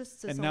 że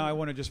wszyscy And są now I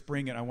want to just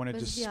bring it. I want to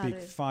bez just speak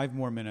wiary. 5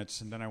 more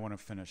minutes and then I want to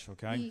finish,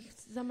 okay? I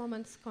za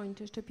moment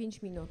skończę, jeszcze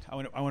 5 minut.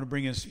 I want to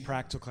bring in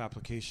practical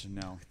application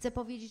now. Chcę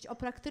powiedzieć o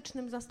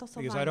praktycznym Because I don't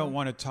zastosowaniu,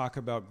 want to talk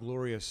about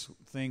glorious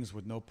things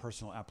with no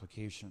personal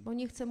application. bo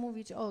nie chcę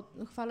mówić o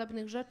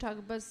chwalebnych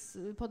rzeczach bez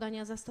podania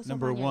Number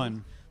zastosowania.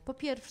 1, Po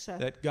pierwsze,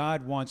 that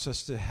God wants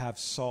us to have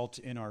salt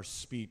in our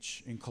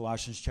speech in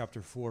Colossians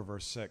chapter 4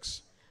 verse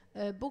 6.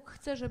 Bóg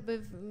chce,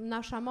 żeby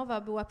nasza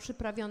mowa była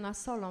przyprawiona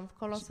solą w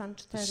Kolosan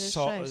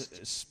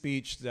 4:6.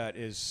 Speech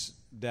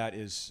that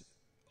is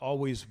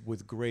always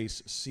with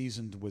grace,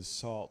 seasoned with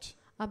salt.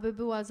 Aby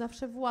była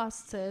zawsze w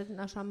łasce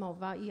nasza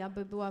mowa i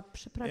aby była In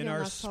przyprawiona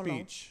our solą.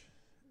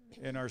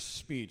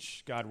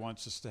 speech, God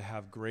wants us to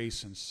have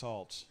grace and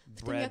salt, W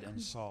tym, bread jak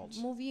and salt.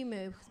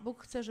 mówimy,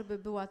 Bóg chce, żeby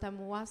była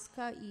tam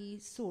łaska i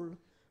sól,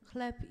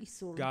 chleb i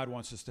sól. God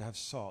wants us to have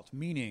salt,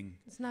 meaning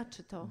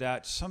Znaczy to,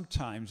 that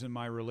sometimes in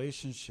my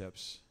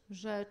relationships,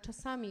 że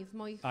czasami w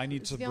moich I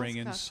need to bring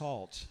in związkach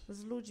salt,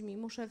 z ludźmi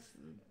muszę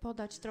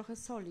podać trochę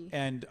soli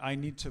and I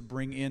need to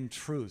bring in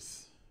truth,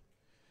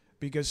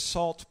 because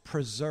salt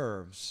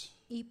preserves.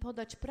 i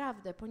podać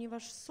prawdę,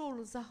 ponieważ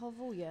sól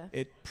zachowuje.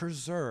 It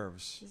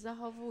preserves.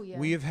 Zachowuje.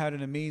 We have had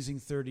an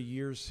amazing 30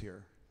 years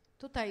here.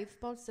 Tutaj w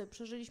Polsce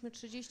przeżyliśmy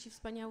 30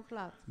 wspaniałych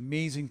lat.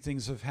 Amazing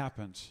things have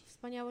happened.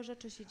 Wspaniałe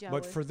rzeczy się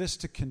działy. But for this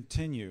to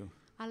continue,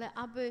 Ale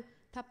aby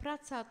ta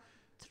praca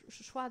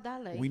szła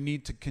dalej, we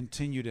need to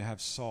continue to have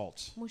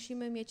salt.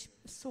 musimy mieć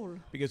sól,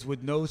 Because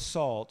with no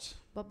salt,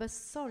 bo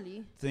bez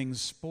soli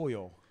things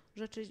spoil.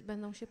 rzeczy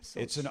będą się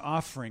psuć. It's an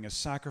offering, a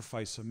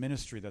sacrifice, a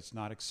ministry that's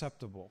not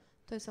acceptable.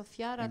 To jest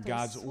ofiara, in to jest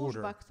God's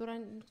służba,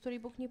 order. której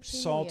Bóg nie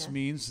przyjmuje. Salt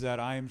means that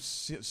I am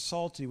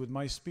salty with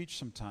my speech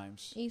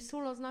sometimes. I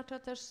sól oznacza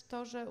też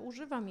to, że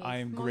używam jej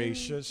I am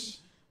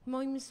gracious, w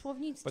moim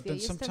słownictwie. but then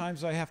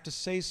sometimes I have to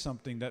say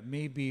something that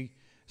maybe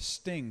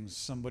stings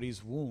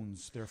somebody's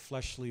wounds, their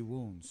fleshly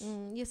wounds.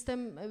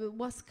 Jestem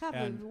łaskawy,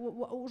 And-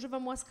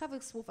 używam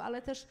łaskawych słów,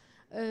 ale też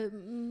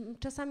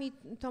czasami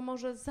to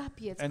może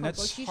zapiec And kogoś,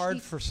 that's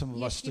hard for some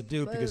of us to jeśli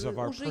do because of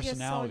our użyję soli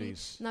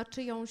personalities. na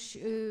czyjąś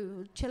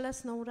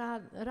cielesną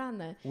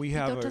ranę. We I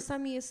have to a,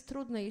 czasami jest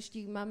trudne,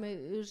 jeśli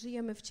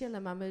żyjemy w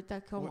ciele, mamy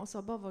taką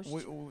osobowość.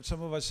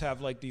 some of us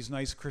have like these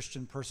nice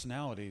Christian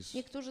personalities.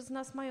 Niektórzy z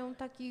nas mają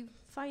taki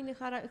fajny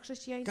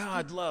chrześcijański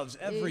God loves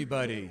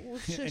everybody, and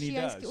He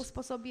chrześcijańskie does.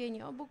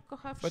 usposobienie. O, Bóg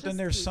kocha But then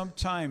there's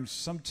wszystkich.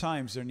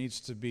 sometimes there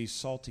needs to be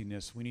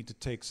saltiness. We need to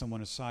take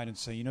someone aside and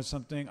say, you know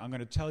something, I'm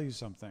going to tell you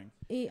something.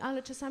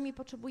 Ale czasami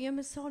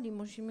potrzebujemy soli.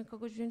 Musimy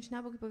kogoś wziąć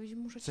na bok i powiedzieć,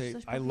 muszę ci Say,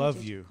 coś I powiedzieć.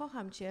 love you.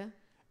 Kocham cię.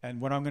 And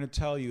what I'm going to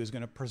tell you is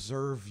going to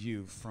preserve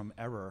you from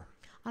error.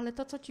 Ale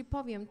to, co ci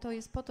powiem, to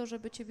jest po to,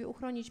 żeby ciebie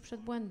uchronić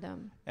przed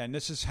błędem. And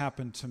this has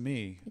happened to me.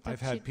 tak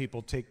I've had się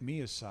people take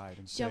me aside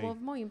and Działo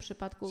w moim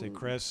przypadku. say,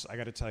 Chris, I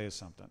got to tell you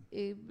something.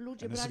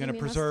 Ludzie and this is brali gonna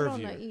mnie na preserve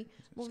stronę you. i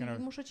mówili, gonna-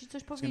 muszę ci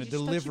coś gonna powiedzieć, to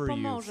ci deliver you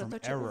pomoże, from to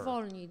cię error.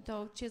 uwolni,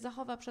 to cię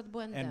zachowa przed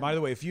błędem. And by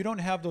the way, if you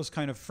don't have those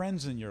kind of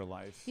friends in your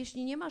life,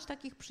 Jeśli nie masz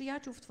takich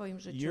przyjaciół w twoim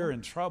życiu, you're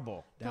in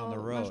trouble down the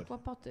to masz road.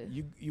 kłopoty.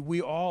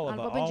 We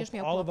Albo będziesz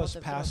miał all of us kłopoty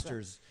w drodze.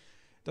 pastors,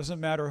 doesn't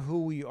matter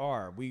who we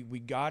are, we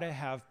gotta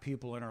have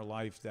people in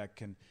our life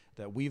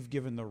that we've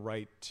given the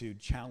right to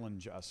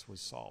challenge us with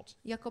salt.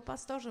 Jako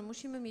pastorzy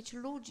musimy mieć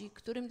ludzi,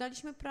 którym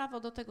daliśmy prawo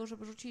do tego,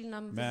 żeby rzucili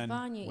nam Men,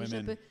 wyzwanie women. i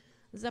żeby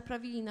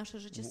zaprawili nasze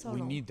życie We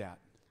solą. need that.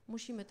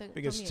 Musimy to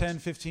Because mieć.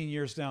 10-15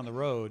 years down the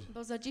road,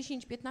 Bo za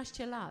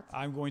 10-15 lat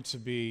I'm going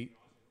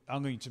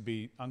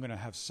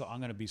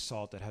to be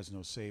salt that has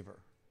no savor.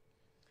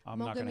 I'm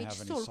not mogę going to mieć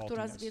have any sól,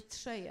 która saltiness.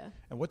 zwietrzeje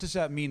And what does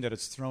that mean that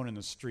it's thrown in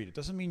the street? It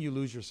doesn't mean you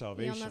lose your i ona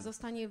salvation.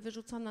 zostanie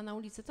wyrzucona na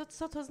ulicę. To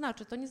co to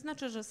znaczy? To nie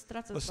znaczy, że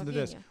stracę Listen to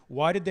this. zbawienie.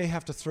 Why did they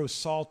have to throw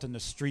salt in the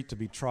street to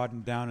be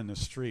trodden down in the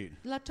street?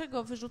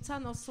 Dlaczego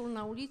wyrzucano sól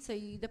na ulicę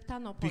i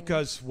deptano po niej?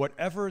 Because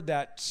whatever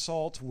that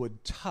salt would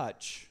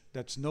touch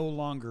that's no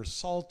longer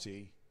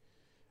salty,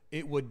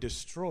 it would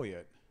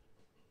destroy it.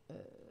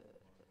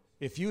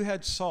 If you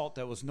had salt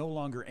that was no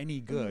longer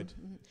any good,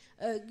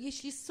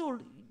 Jeśli sól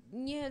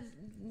nie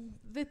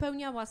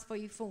wypełniała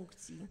swojej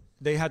funkcji,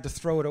 they had to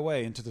throw it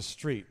away into the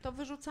street. to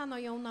wyrzucano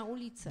ją na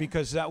ulicę.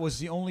 Because that was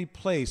the only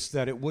place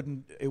that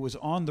it was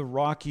on the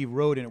rocky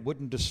road and it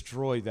wouldn't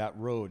destroy that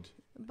road.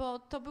 Bo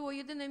to było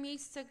jedyne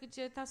miejsce,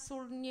 gdzie ta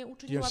sól nie see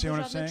uczyniłaby what I'm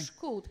żadnych saying?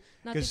 szkód.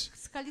 Na 'Cause tych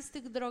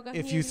skalistych drogach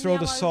If nie you throw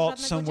the miała salt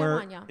żadnego somewhere,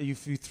 działania.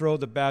 if you throw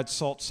the bad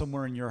salt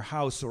somewhere in your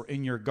house or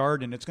in your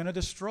garden, it's going to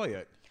destroy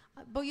it.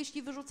 Bo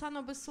jeśli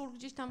wyrzucano by sól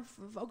gdzieś tam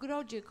w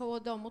ogrodzie koło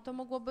domu, to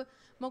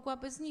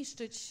mogłaby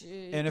zniszczyć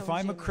And tą if I'm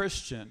a ziemię.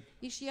 Christian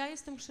Jeśli ja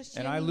jestem and I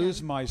chrześcijaninem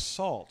lose my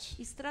salt,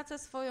 i stracę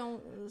swoją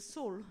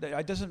sól,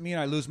 it doesn't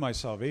mean I lose my nie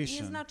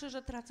salvation. znaczy,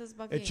 że tracę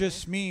zbawienie. It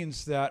just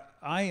means that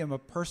I am a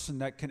person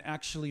that can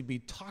actually be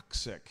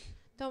toxic.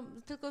 To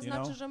tylko you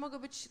znaczy, know? że mogę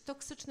być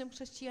toksycznym And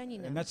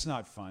chrześcijaninem. that's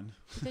not fun,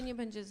 I to nie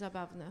będzie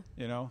zabawne.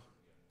 you know?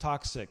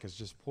 toxic is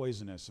just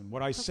poisonous, and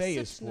what I say is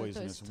Toksyczny to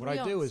poisonous, jest and what I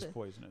do is trujący.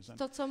 poisonous. And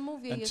To, co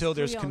mówię, jest until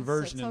there's trujące,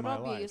 conversion co in my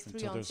robię, life, jest until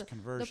trujące. there's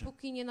conversion.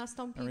 Dopóki nie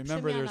nastąpi And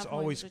remember, przemiana there's w moim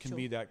always życiu. can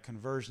be that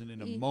conversion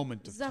in a I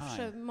moment of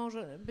zawsze time.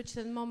 może być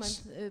ten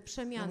moment And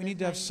przemiany we w need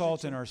to have moim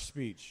salt życiu. in our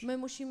speech. My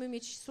musimy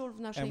mieć sól w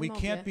naszej And we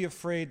can't mowie be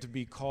afraid to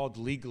be called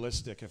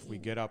legalistic if we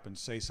get up and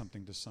say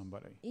something to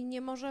somebody. i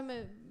nie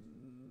możemy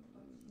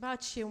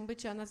bać się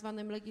bycia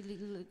nazwanym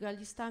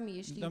legalistami,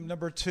 jeśli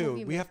Number two,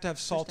 mówimy we have to have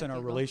salt in our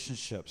takiego.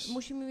 relationships.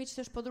 Musimy mieć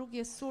też po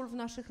drugie sól w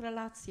naszych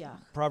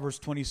relacjach. Proverbs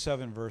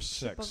 27, verse W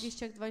 6.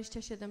 powieściach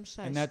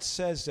 27:6. And that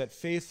says that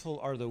faithful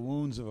are the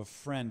wounds of a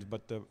friend,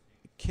 but the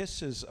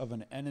kisses of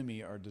an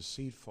enemy are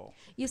deceitful.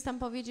 Jest tam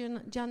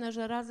powiedziane,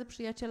 że razy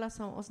przyjaciela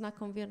są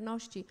oznaką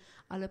wierności,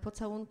 ale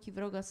pocałunki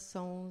wroga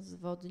są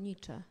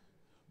zwodnicze.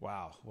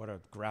 Wow, what a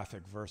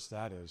graphic verse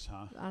that is,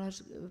 huh?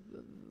 Ależ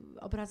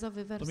obrazowy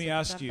Let werset, me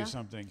ask you prawda?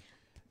 something.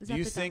 Do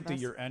you Zapytam think that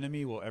was, your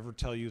enemy will ever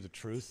tell you the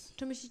truth?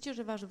 czy myślicie,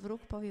 że wasz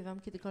wróg powie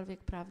wam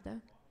kiedykolwiek prawdę?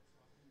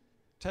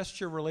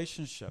 Test your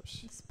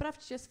relationships.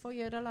 Sprawdźcie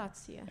swoje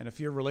relacje. And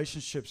if your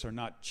relationships are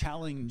not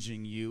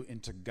challenging you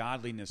into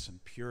godliness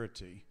and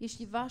purity,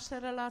 Jeśli wasze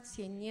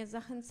relacje nie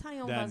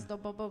zachęcają Then- was do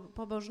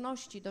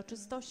pobożności, do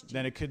czystości,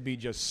 then it could be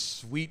just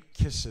sweet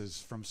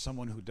kisses from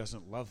someone who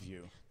doesn't love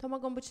you. to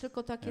mogą być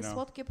tylko takie You know.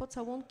 słodkie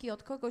pocałunki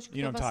od kogoś, You kto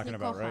know what I'm was talking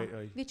nie about, kocha. right?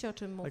 Like- Wiecie, o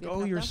czym mówię, Like, oh,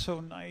 prawda? you're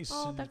so nice,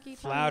 O, and taki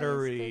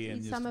flattery, fajny jesteś,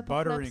 and i just same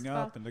buttering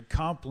pochlebstwa. up, and the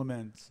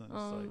compliments. And,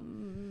 it's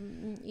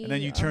like, I and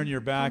then you turn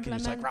your back,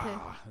 and it's like,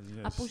 komplementy,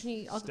 rah, a just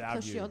później stab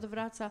ktoś się you.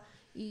 odwraca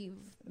i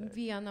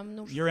wbija nam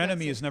nóż w Your enemy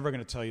plecy. is never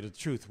going to tell you the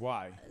truth.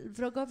 Why?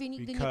 Wrogowie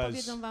nigdy nie because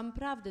powiedzą wam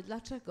prawdy.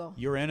 Dlaczego?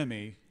 Your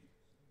enemy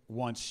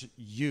wants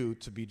you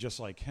to be just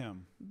like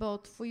him, Bo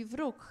twój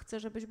wróg chce,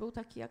 żebyś był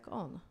taki jak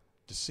on.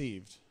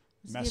 deceived,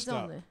 messed up,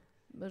 Zwiedzony.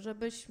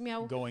 Żebyś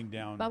miał going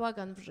down.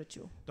 bałagan w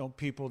życiu. Don't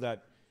people that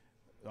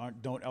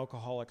don't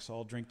alcoholics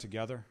all drink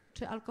together?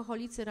 Czy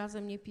alkoholicy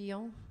razem nie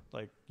piją?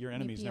 Like your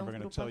enemy's piją never w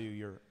going to tell grupach.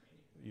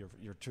 you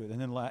your truth.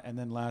 And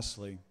then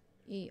lastly,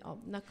 I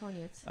na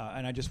koniec.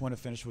 and I just want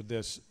to finish with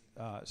this: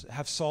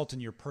 have salt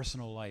in your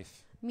personal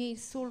life. Miej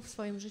sól w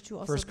swoim życiu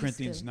 1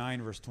 Corinthians osobistym.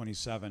 9, verse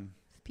 27.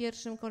 W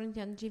 1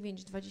 Koryntian And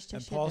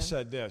 9:27. Paul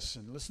said this,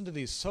 and listen to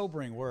these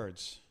sobering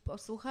words.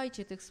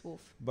 Posłuchajcie tych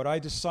słów. But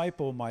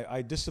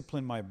I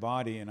discipline my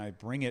body, and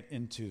I bring it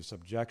into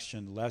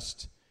subjection,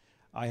 lest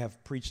I have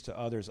preached to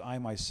others, I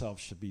myself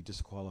should be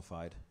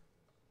disqualified.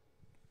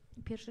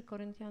 1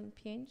 Koryntian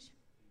 5,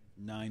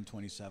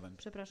 9:27.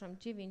 przepraszam,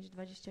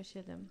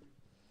 9:27.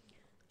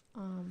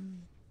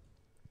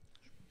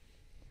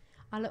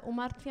 Ale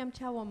umartwiam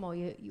ciało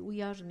moje i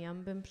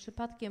ujarzmiam, bym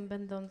przypadkiem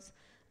będąc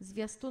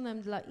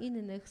zwiastunem dla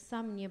innych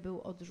sam nie był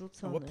And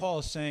odrzucony. what Paul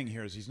is saying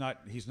here is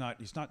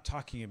he's not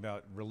talking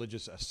about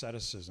religious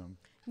asceticism.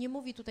 Nie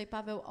mówi tutaj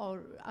Paweł o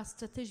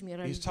ascetyzmie He's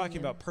talking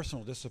religijnym. about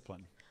personal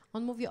discipline.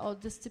 On mówi o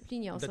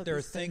dyscyplinie That there are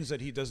osobistej. things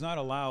that he does not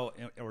allow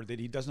or that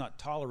he does not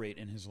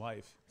tolerate in his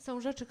life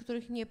Są rzeczy,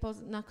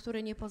 na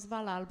które nie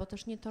pozwala albo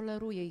też nie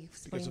toleruje ich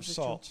w because swoim of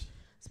życiu. salt.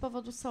 Z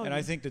powodu soli.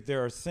 And I think that there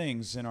are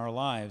things in our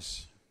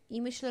lives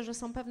I myślę, że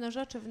są pewne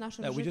rzeczy w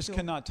naszym that we just życiu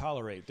cannot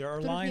tolerate. There are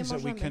których nie lines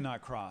that we możemy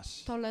cannot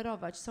cross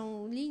tolerować.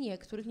 Są linie,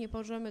 których nie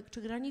możemy,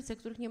 czy granice,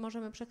 których nie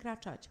możemy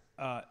przekraczać.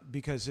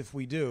 because if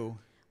we do,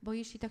 Bo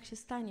jeśli tak się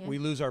stanie, we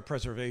lose our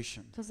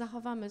preservation. to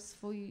zachowamy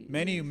swój...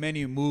 Many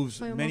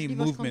swoją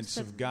movements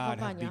of God have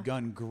konserwowania.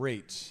 begun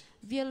great,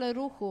 Wiele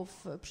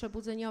ruchów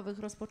przebudzeniowych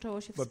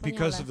rozpoczęło się but wspaniale,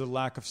 because of the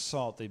lack of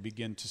salt, they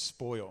begin to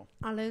spoil.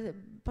 ale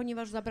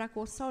ponieważ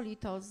zabrakło soli,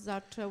 to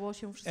zaczęło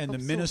się wszystko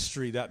And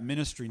psuć. that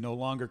ministry no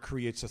longer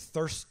creates a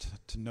thirst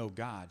to know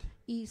God.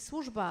 I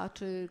służba,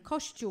 czy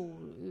kościół,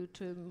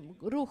 czy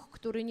ruch,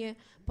 który nie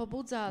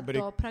pobudza But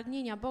do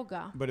pragnienia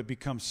Boga, But it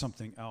becomes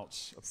something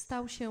else,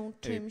 stał się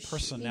a czymś innym.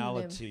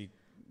 personality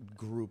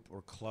group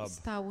or club.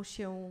 Stał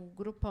się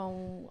grupą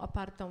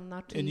opartą na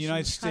In the United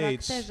czyimś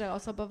States, charakterze, We have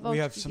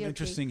osobowości some wielkiej.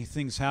 interesting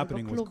things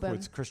happening klubem.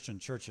 with Christian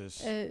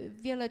churches.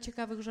 Wiele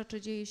ciekawych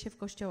rzeczy dzieje się w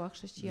kościołach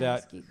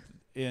chrześcijańskich.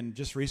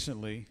 Just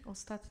recently,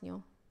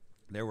 Ostatnio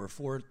there were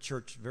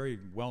 4 very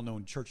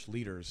well-known church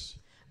leaders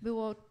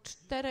było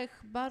 4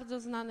 bardzo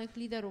znanych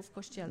liderów that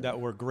kościelnych.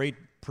 were great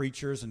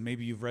preachers, and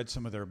maybe you've read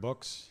some of their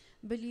books,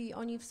 Byli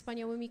oni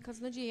wspaniałymi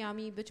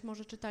kaznodziejami i być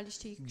może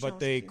czytaliście ich but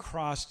they książki.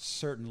 crossed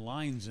certain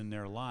lines in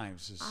their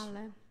lives.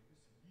 Ale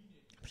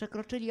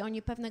przekroczyli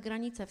oni pewne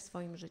granice w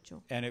swoim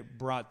życiu. And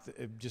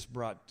it just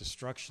brought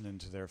destruction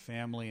into their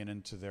family and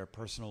into their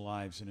personal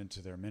lives and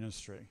into their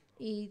ministry.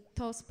 I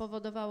to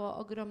spowodowało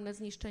ogromne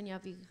zniszczenia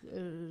w ich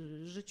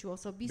życiu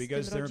osobistym,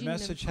 Because their rodzinnym,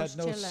 w message had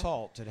no kościele.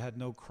 salt, it had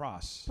no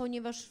cross.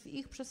 Ponieważ w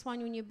ich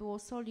przesłaniu nie było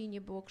soli,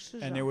 nie było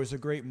krzyża. And there was a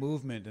great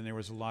movement and there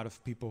was a lot of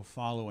people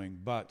following,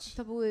 but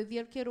To były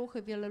wielkie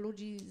ruchy, wiele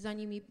ludzi za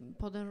nimi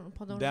that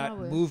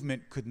podążały.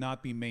 movement could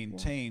not be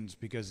maintained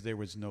because there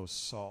was no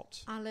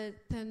salt. Ale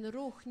ten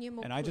ruch nie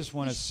mógł And I just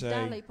wanna iść say-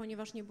 dalej,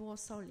 ponieważ nie było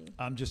soli.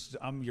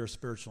 I'm your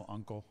spiritual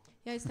uncle,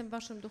 Ja jestem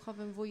waszym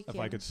duchowym if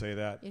wujkiem, I could say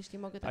that. jeśli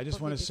mogę I tak just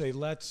want to powiedzieć. say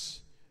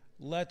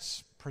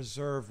let's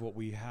preserve what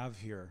we have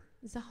here.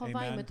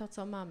 Zachowajmy Amen. to,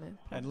 co mamy. And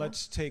Prawda?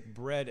 let's take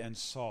bread and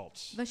salt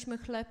Weźmy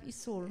chleb i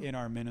sól in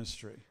our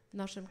ministry. w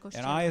naszym And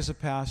kościele. I, as a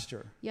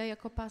pastor, Ja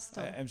jako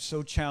pastor am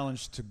so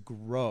challenged to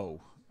grow.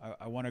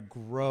 I want to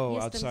grow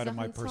jestem outside of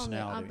my zachęcony,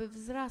 personality. aby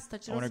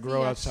wzrastać, I want to grow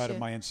rozwijać outside of się,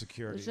 my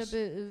insecurities.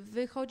 żeby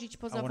wychodzić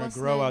poza I wanna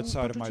własne grow outside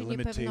of my poczucie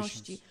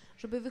niepewności, limitations.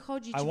 żeby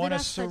wychodzić, I want to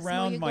wyrastać z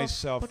surround mojego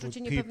myself with poczucia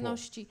people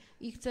niepewności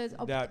i chcę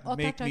that make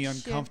otaczać me się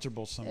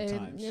uncomfortable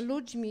sometimes,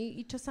 ludźmi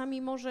i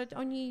czasami może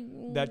oni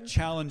that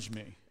challenge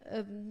me.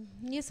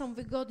 nie są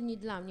wygodni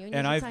dla mnie. Oni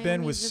And I've rzucają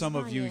been mi with some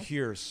of you wyzwanie.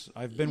 here.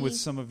 I've been with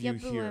some of Ja you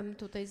here. byłem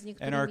tutaj z And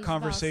niektórymi our z was.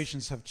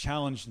 conversations have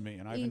challenged me,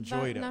 and I've I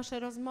enjoyed it. nasze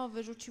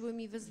rozmowy rzuciły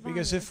mi wyzwanie.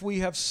 Because if we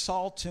have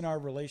salt in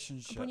our Ponieważ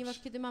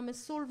relationships, kiedy mamy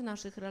sól w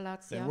naszych then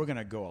relacjach, we're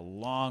going to go a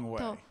long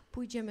to way.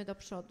 pójdziemy do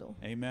przodu.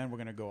 Amen. We're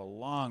going to go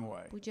a long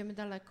way. Pójdziemy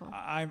daleko.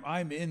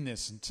 I'm in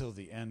this until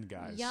the end,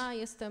 guys. Ja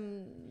jestem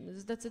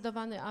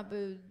zdecydowany,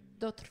 aby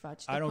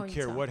dotrwać I do don't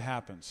care końca. what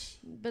happens.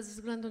 Bez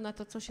względu na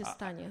to, co się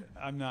stanie.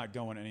 I'm not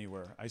going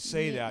anywhere. I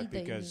say Nie that idę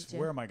i because nigdzie.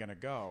 where am I going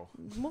to go?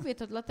 Mówię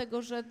to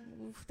dlatego, że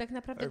tak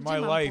naprawdę gdzie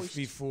My mam life pójść?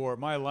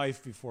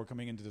 before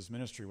coming into this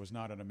ministry was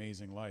not an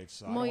amazing life,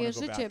 so I don't Moje want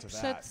to go życie back to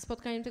przed that.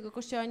 spotkaniem tego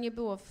kościoła nie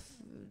było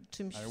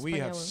czymś We have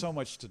wspaniałym. so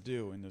much to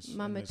do in this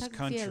Mamy tak wiele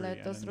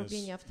country do and in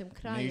zrobienia w tym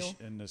kraju,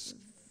 this in this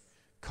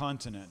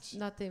continent.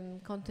 na tym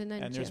And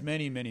kontynencie. there's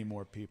many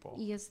more people.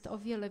 I jest o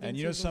wiele And you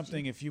więcej know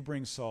something, ludzi. if you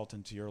bring salt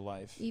into your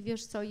life, I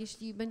wiesz co,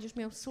 jeśli będziesz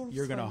miał sól w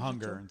you're going to swoim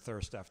hunger życiu, and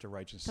thirst after to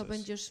righteousness.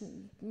 będziesz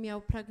miał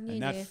And pragnienie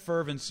that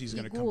fervency is i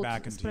going to come głód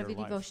back into your life.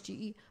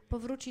 sprawiedliwości i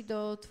powróci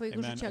do twojego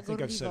Amen. życia I think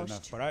I've said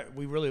enough,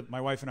 gorliwość. but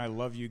my wife and I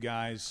love you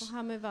guys.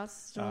 Kochamy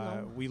was z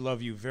żoną, We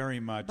love you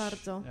very much,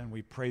 Bardzo. and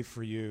we pray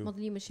for you.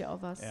 modlimy się o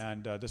was.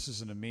 And this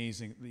is an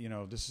amazing,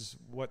 this is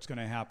what's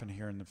going to happen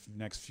here in the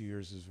next few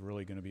years is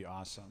really going to be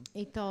awesome.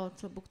 I to,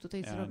 co Bóg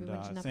tutaj zrobił, And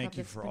będzie thank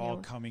naprawdę you for all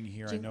wspaniałe. coming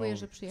here. I Dziękuję,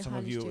 know że some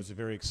of you it przyjechaliście. was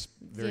very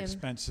Wiem,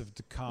 expensive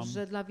to come.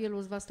 Że dla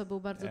wielu z was to był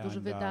bardzo duży And,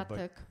 but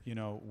wydatek.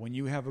 when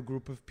you have a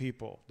group of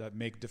people that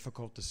make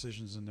difficult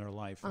decisions in their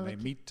life and Ale they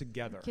meet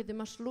together, Kiedy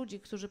masz ludzi,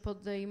 którzy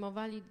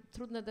podejmowali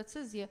trudne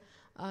decyzje,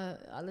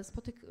 ale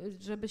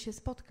żeby się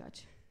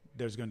spotkać,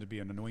 there's going to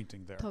be an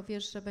anointing there. to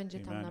wiesz, że będzie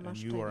tam Amen. And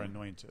you are namaszczenie.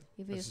 anointed.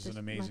 I wy This is an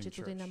amazing macie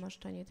tutaj church.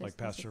 namaszczenie. To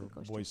Like jest niezwykły Pastor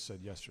kościół. Boyce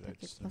said yesterday,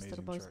 Tak jak it's an pastor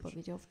amazing Boyce church.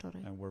 powiedział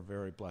wczoraj. And we're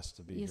very blessed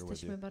to be I here with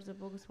jesteśmy you. bardzo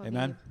błogosławieni.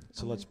 Amen.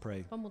 So Amen. let's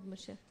pray. Pomódlmy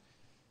się.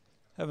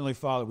 Heavenly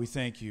Father, we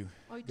thank you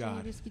Ojcze God,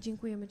 niebieski,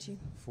 dziękujemy Ci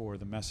for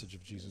the message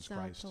of Jesus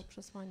za Christ. to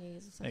przesłanie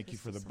Jezusa Thank you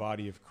for the Chrystusa.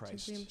 body of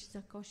Christ. Dziękujemy Ci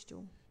za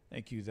Kościół.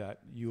 Thank you that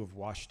you have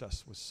washed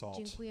us with salt.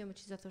 Dziękujemy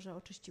Ci za to, że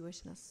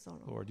oczyściłeś nas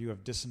solą. Lord, you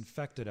have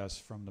disinfected us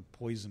from the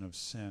poison of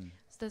sin.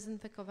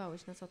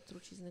 Zdezynfekowałeś nas od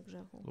trucizny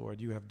grzechu. Lord,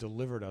 you have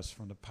delivered us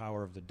from the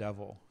power of the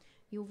devil.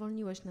 I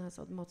uwolniłeś nas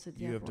od mocy You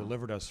have diabła.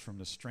 delivered us from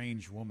the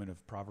strange woman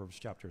of Proverbs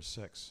chapter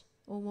 6.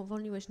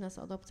 Uwolniłeś nas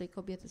od obcej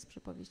kobiety z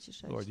przypowieści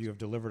 6. Lord, you have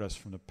delivered us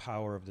from the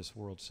power of this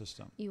world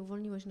system. I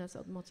uwolniłeś nas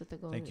od mocy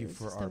tego Thank you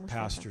for our systemu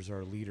świata. pastors,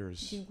 our leaders,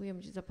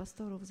 Dziękujemy Ci za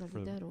pastorów, za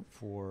liderów,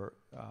 for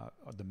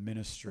the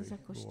ministry, za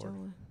Lord.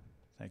 kościoły.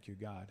 Thank you,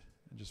 God.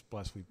 And just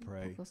bless, we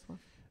pray. Błogosław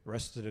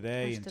Rest of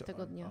today Resztę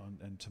tego dnia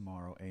and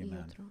tomorrow. i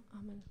Amen. jutro.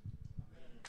 Amen.